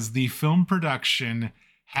creations because the film production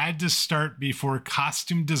had to start before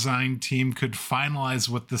costume design team could finalize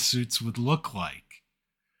what the suits would look like.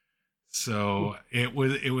 So it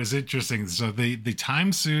was interesting. So the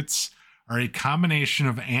time suits are a combination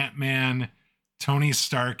of Ant-Man, Tony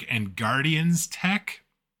Stark, and Guardians tech,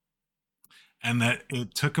 and that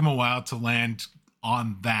it took them a while to land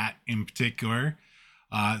on that in particular.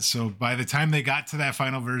 So by the time they got to that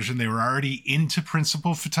final version, they were already into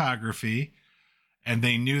principal photography, and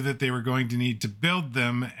they knew that they were going to need to build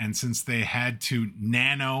them. And since they had to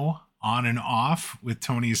nano on and off with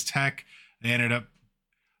Tony's tech, they ended up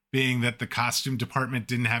being that the costume department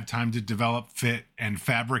didn't have time to develop, fit, and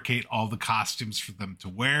fabricate all the costumes for them to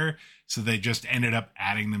wear. So they just ended up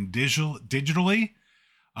adding them digitally.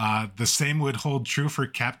 The same would hold true for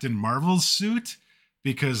Captain Marvel's suit,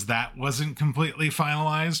 because that wasn't completely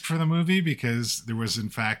finalized for the movie, because there was in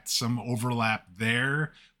fact some overlap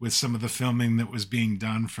there with some of the filming that was being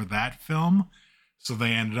done for that film. So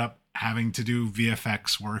they ended up having to do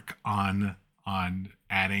VFX work on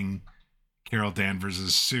adding Carol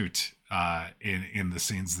Danvers' suit in the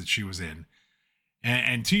scenes that she was in.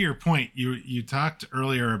 And to your point, you talked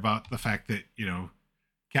earlier about the fact that,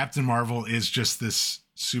 Captain Marvel is just this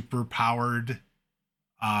super powered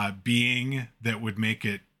being that would make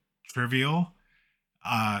it trivial.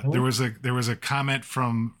 There was a comment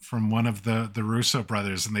from one of the Russo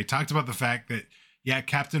brothers, and they talked about the fact that, yeah,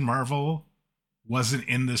 Captain Marvel wasn't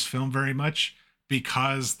in this film very much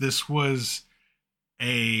because this was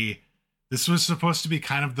supposed to be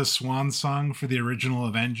kind of the swan song for the original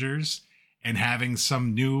Avengers, and having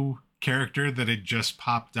some new character that had just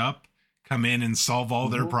popped up come in and solve all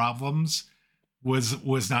their problems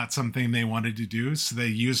was not something they wanted to do. So they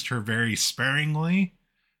used her very sparingly,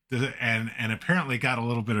 and apparently got a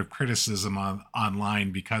little bit of criticism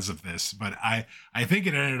online because of this. But I think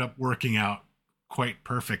it ended up working out quite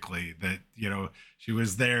perfectly, that, she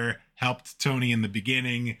was there, helped Tony in the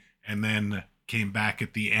beginning, and then came back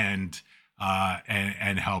at the end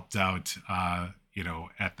and helped out,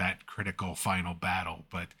 at that critical final battle,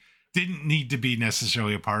 but didn't need to be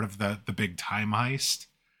necessarily a part of the big time heist.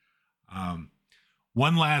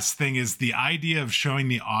 One last thing is the idea of showing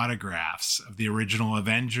the autographs of the original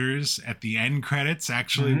Avengers at the end credits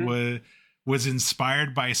actually was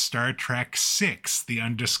inspired by Star Trek VI, The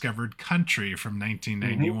Undiscovered Country from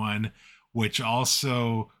 1991, which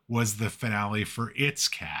also was the finale for its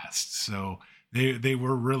cast. So they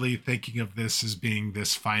were really thinking of this as being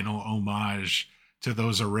this final homage to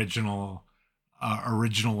those original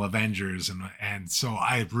Avengers. And so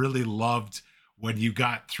I really loved when you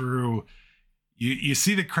got through, you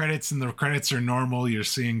see the credits, and the credits are normal. You're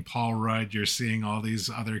seeing Paul Rudd, you're seeing all these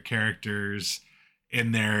other characters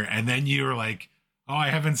in there, and then you're like, oh, I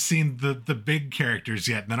haven't seen the big characters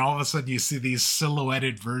yet. And then all of a sudden you see these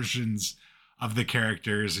silhouetted versions of the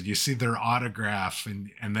characters, and you see their autograph,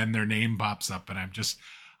 and then their name pops up. And I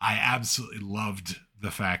absolutely loved the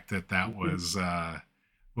fact that was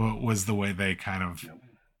the way they kind of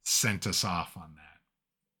sent us off on that.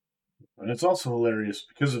 And it's also hilarious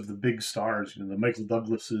because of the big stars, the Michael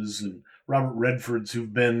Douglases and Robert Redfords,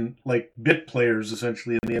 who've been like bit players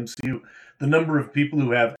essentially in the MCU. The number of people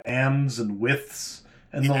who have AMs and withs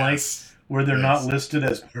and the like, where they're not listed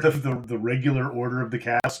as part of the regular order of the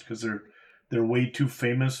cast because they're way too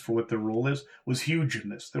famous for what their role is, was huge in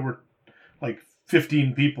this. There were like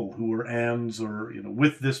 15 people who were ands, or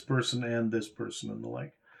with this person and the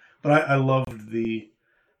like. But I loved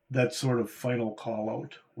that sort of final call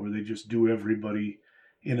out where they just do everybody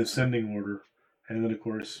in ascending order, and then of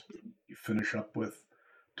course you finish up with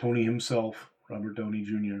Tony himself, Robert Downey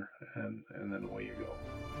Jr., and then away you go.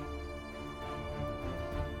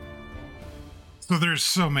 So there's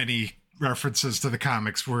so many references to the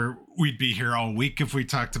comics where we'd be here all week if we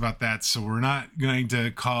talked about that. So we're not going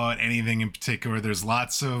to call it anything in particular. There's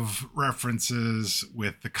lots of references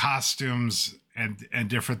with the costumes and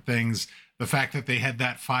different things. The fact that they had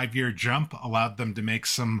that 5-year jump allowed them to make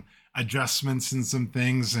some adjustments and some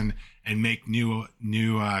things and make new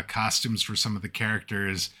costumes for some of the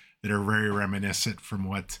characters that are very reminiscent from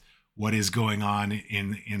what is going on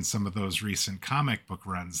in some of those recent comic book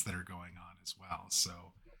runs that are going on as well. So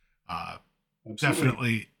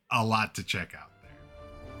definitely a lot to check out there.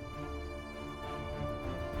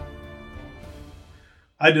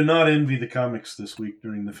 I do not envy the comics this week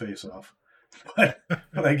during the face-off, but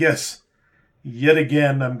I guess yet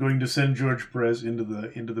again I'm going to send George Perez into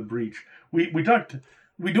the breach. We don't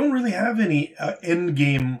really have any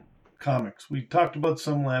Endgame comics. We talked about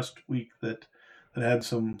some last week that had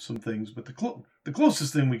some things, but the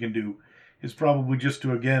closest thing we can do is probably just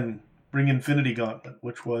to again bring Infinity Gauntlet,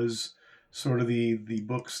 which was sort of the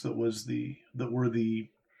books that were the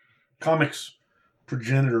comics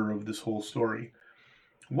progenitor of this whole story.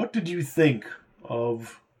 What did you think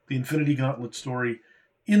of the Infinity Gauntlet story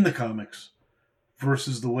in the comics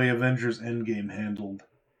versus the way Avengers Endgame handled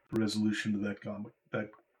the resolution to that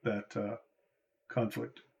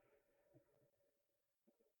conflict?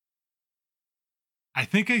 I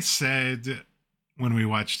think I said when we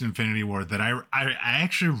watched Infinity War that I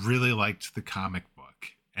actually really liked the comic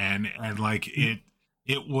book, and like it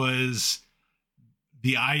was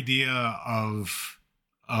the idea of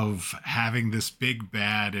having this big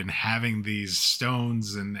bad and having these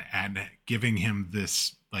stones and giving him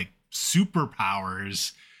this like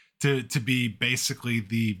superpowers to be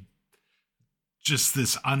basically just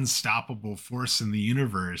this unstoppable force in the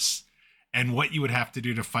universe, and what you would have to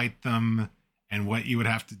do to fight them and what you would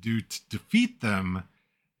have to do to defeat them.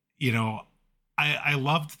 I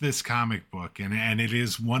loved this comic book, and it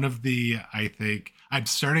is one of I think I'm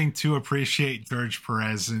starting to appreciate George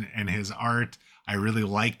Perez and his art. I really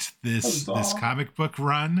liked this comic book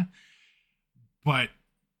run, but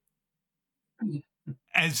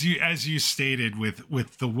as you stated,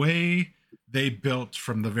 with the way they built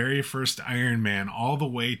from the very first Iron Man all the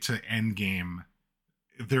way to Endgame,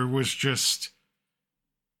 there was just,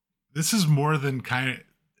 this is more than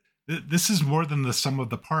the sum of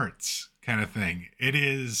the parts kind of thing. It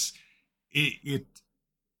is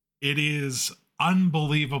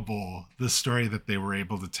unbelievable, the story that they were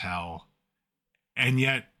able to tell, and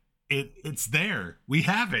yet it's there. We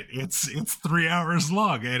have it. It's 3 hours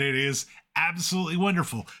long, and it is absolutely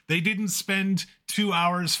wonderful. They didn't spend 2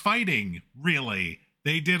 hours fighting, really.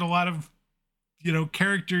 They did a lot of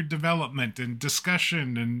character development and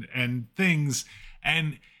discussion and things,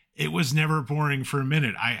 and it was never boring for a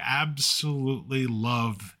minute. I absolutely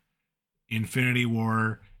love Infinity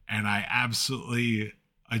War, and I absolutely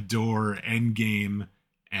adore Endgame,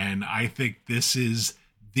 and I think this is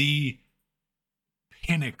the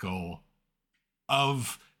pinnacle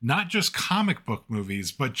of not just comic book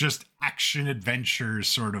movies, but just action adventure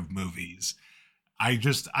sort of movies. I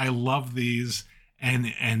love these,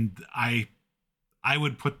 and I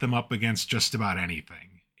would put them up against just about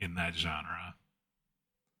anything in that genre.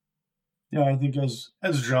 Yeah, I think as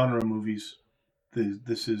genre movies,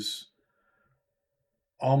 this is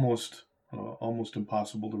almost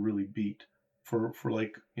impossible to really beat for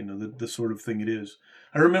like the sort of thing it is.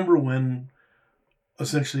 I remember when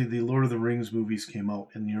essentially the Lord of the Rings movies came out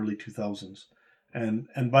in the early 2000s,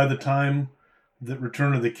 and by the time that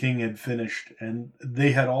Return of the King had finished, and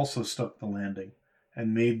they had also stuck the landing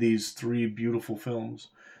and made these 3 beautiful films,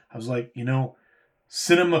 I was like,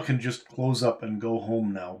 cinema can just close up and go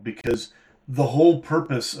home now, because the whole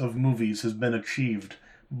purpose of movies has been achieved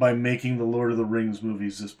by making the Lord of the Rings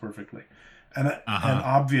movies this perfectly. And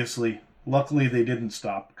obviously, luckily they didn't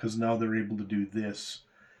stop, because now they're able to do this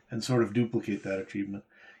and sort of duplicate that achievement.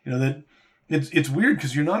 That it's weird,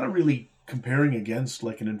 because you're not really comparing against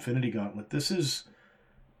like an Infinity Gauntlet. This is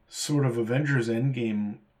sort of Avengers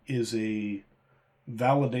Endgame is a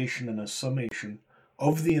validation and a summation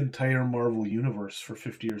of the entire Marvel universe for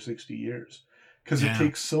 50 or 60 years. Because it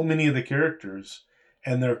takes so many of the characters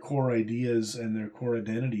and their core ideas and their core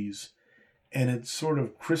identities, and it sort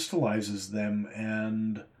of crystallizes them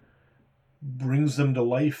and brings them to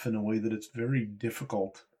life in a way that it's very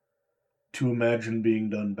difficult to imagine being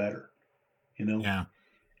done better. You know, Yeah.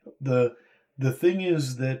 the the thing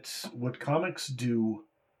is that what comics do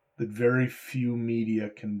that very few media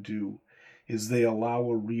can do is they allow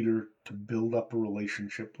a reader to build up a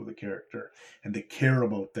relationship with a character and to care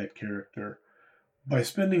about that character by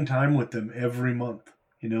spending time with them every month.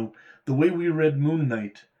 You know, the way we read Moon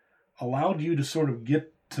Knight allowed you to sort of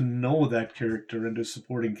get to know that character and his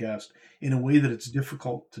supporting cast in a way that it's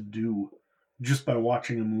difficult to do just by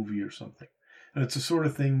watching a movie or something. And it's the sort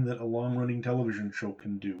of thing that a long running television show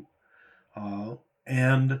can do.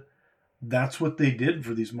 And that's what they did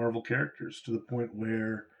for these Marvel characters to the point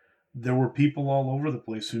where there were people all over the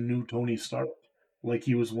place who knew Tony Stark like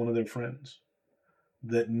he was one of their friends,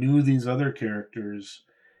 that knew these other characters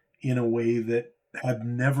in a way that had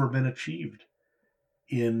never been achieved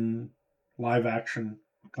in live action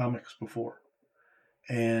comics before.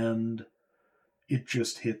 And it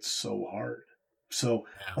just hits so hard. So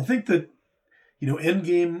Yeah. I think that,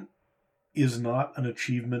 Endgame is not an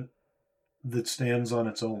achievement that stands on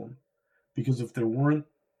its own. Because if there weren't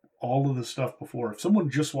all of the stuff before, if someone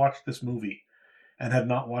just watched this movie and had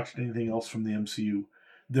not watched anything else from the MCU,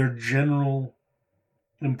 their general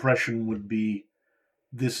impression would be,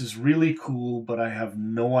 this is really cool, but I have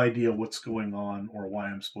no idea what's going on or why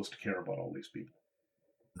I'm supposed to care about all these people.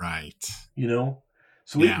 Right. You know?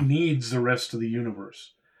 So it Yeah. needs the rest of the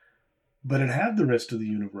universe. But it had the rest of the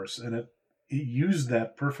universe, and it used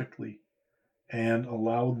that perfectly and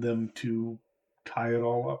allowed them to tie it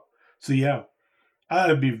all up. So yeah,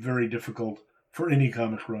 it'd be very difficult for any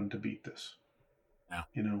comic run to beat this. Yeah.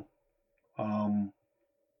 You know?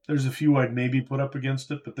 There's a few I'd maybe put up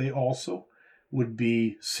against it, but they also would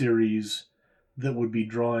be series that would be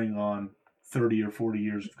drawing on 30 or 40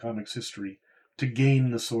 years of comics history to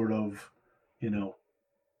gain the sort of,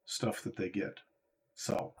 stuff that they get.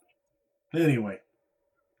 So, anyway,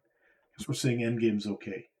 I guess we're saying Endgame's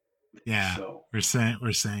okay. Yeah. So, We're saying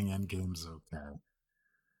Endgame's okay.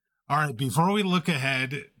 All right, before we look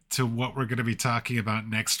ahead to what we're going to be talking about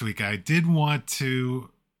next week, I did want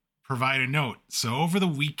to provide a note. So over the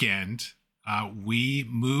weekend, we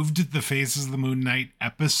moved the Phases of the Moon Knight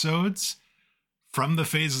episodes from the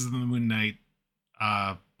Phases of the Moon Knight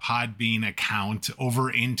Podbean account over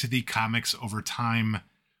into the Comics Over Time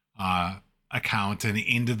account and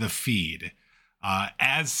into the feed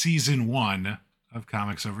as season 1 of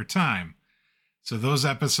Comics Over Time. So those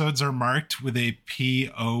episodes are marked with a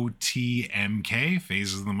POTMK,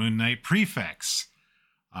 Phases of the Moon Knight prefix.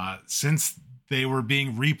 Since they were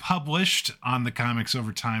being republished on the Comics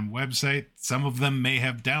Over Time website, some of them may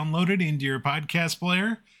have downloaded into your podcast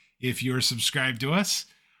player if you're subscribed to us.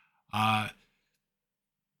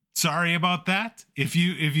 Sorry about that. If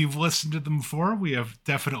you've listened to them before, we have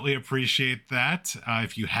definitely appreciate that.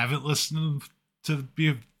 If you haven't listened to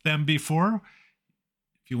them before,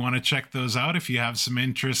 if you want to check those out, if you have some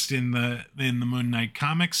interest in the Moon Knight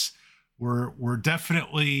comics, we're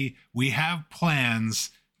definitely, we have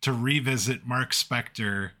plans to revisit Mark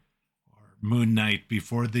Spector or Moon Knight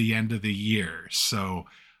before the end of the year. So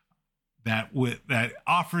that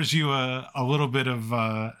offers you a little bit of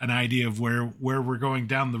an idea of where we're going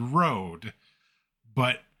down the road.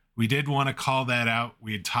 But we did want to call that out.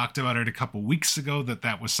 We had talked about it a couple weeks ago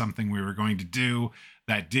that was something we were going to do.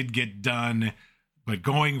 That did get done. But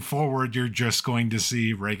going forward, you're just going to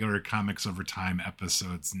see regular Comics Over Time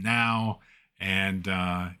episodes now, and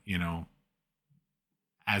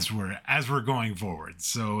as we're going forward.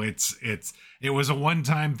 So it was a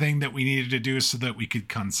one-time thing that we needed to do so that we could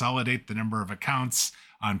consolidate the number of accounts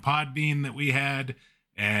on Podbean that we had,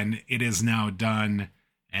 and it is now done,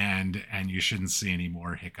 and you shouldn't see any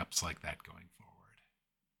more hiccups like that going forward.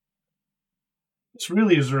 it's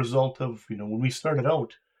really as a result of, when we started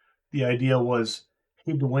out, the idea was,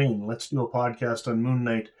 hey, Dwayne, let's do a podcast on Moon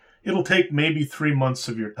Knight. It'll take maybe 3 months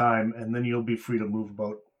of your time, and then you'll be free to move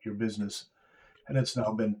about your business. And it's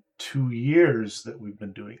now been 2 years that we've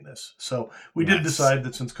been doing this. So we did decide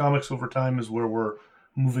that since Comics Over Time is where we're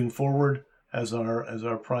moving forward as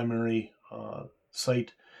our primary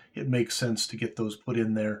site, it makes sense to get those put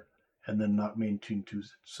in there and then not maintain 2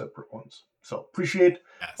 separate ones. So appreciate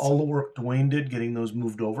all the work Dwayne did getting those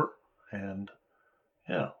moved over. And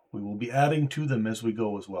yeah, we will be adding to them as we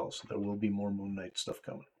go as well. So there will be more Moon Knight stuff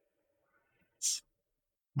coming.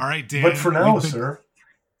 All right, Dan. But for now, sir.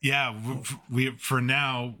 Yeah, for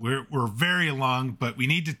now we're very long, but we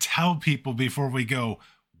need to tell people before we go,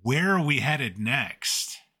 where are we headed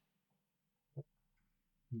next?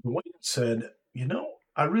 Dwayne said,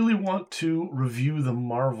 I really want to review the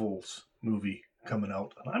Marvels movie coming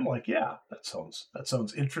out. And I'm like, yeah, that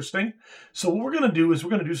sounds interesting. So what we're going to do is we're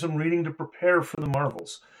going to do some reading to prepare for the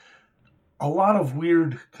Marvels. a lot of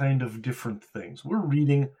weird kind of different things. We're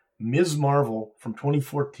reading Ms. Marvel from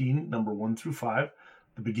 2014, number 1 through 5,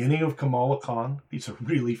 the beginning of Kamala Khan. These are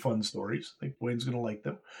really fun stories. I think Wayne's going to like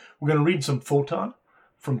them. We're going to read some Photon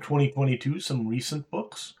from 2022, some recent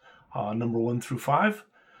books, number 1 through 5.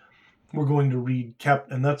 We're going to read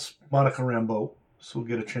and that's Monica Rambeau, so we'll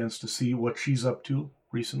get a chance to see what she's up to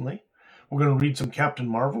recently. We're going to read some Captain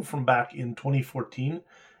Marvel from back in 2014,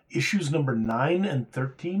 issues number 9 and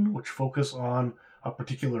 13, which focus on a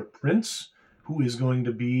particular prince who is going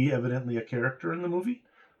to be evidently a character in the movie.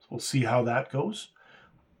 So we'll see how that goes.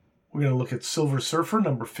 We're going to look at Silver Surfer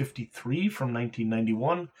number 53 from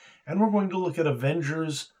 1991, and we're going to look at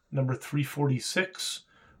Avengers number 346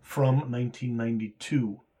 from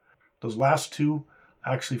 1992. Those last two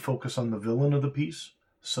actually focus on the villain of the piece.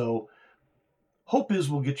 So hope is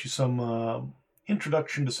we'll get you some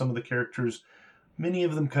introduction to some of the characters, many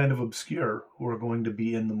of them kind of obscure, who are going to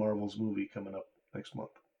be in the Marvels movie coming up next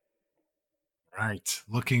month. Right.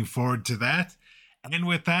 Looking forward to that. And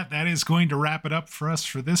with that, that is going to wrap it up for us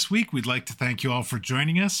for this week. We'd like to thank you all for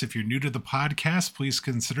joining us. If you're new to the podcast, please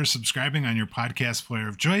consider subscribing on your podcast player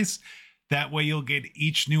of choice. That way you'll get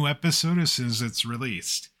each new episode as soon as it's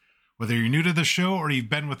released. Whether you're new to the show or you've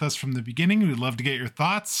been with us from the beginning, we'd love to get your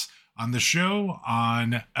thoughts on the show,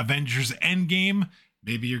 on Avengers Endgame.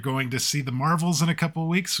 Maybe you're going to see the Marvels in a couple of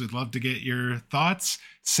weeks. We'd love to get your thoughts.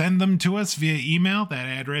 Send them to us via email. That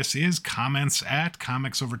address is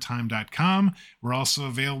comments@comicsovertime.com. We're also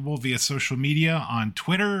available via social media on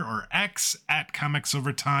Twitter or X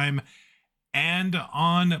 @comicsovertime and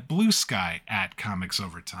on Blue Sky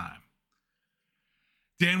 @comicsovertime.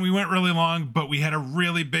 Dan, we went really long, but we had a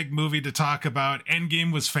really big movie to talk about.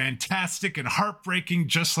 Endgame was fantastic and heartbreaking,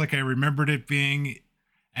 just like I remembered it being.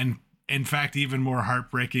 And in fact, even more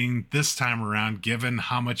heartbreaking this time around, given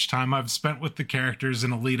how much time I've spent with the characters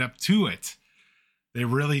in a lead up to it. They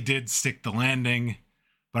really did stick the landing,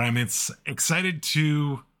 but I'm excited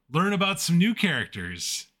to learn about some new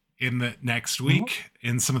characters in the next week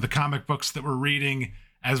in some of the comic books that we're reading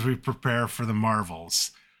as we prepare for the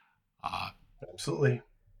Marvels. Absolutely.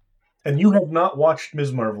 And you have not watched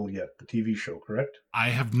Ms. Marvel yet, the TV show, correct? I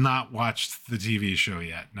have not watched the TV show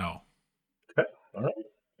yet, no. Okay, all right.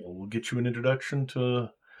 Well, we'll get you an introduction to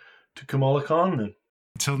Kamala Khan then.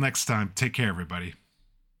 Until next time, take care, everybody.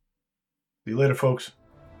 See you later, folks.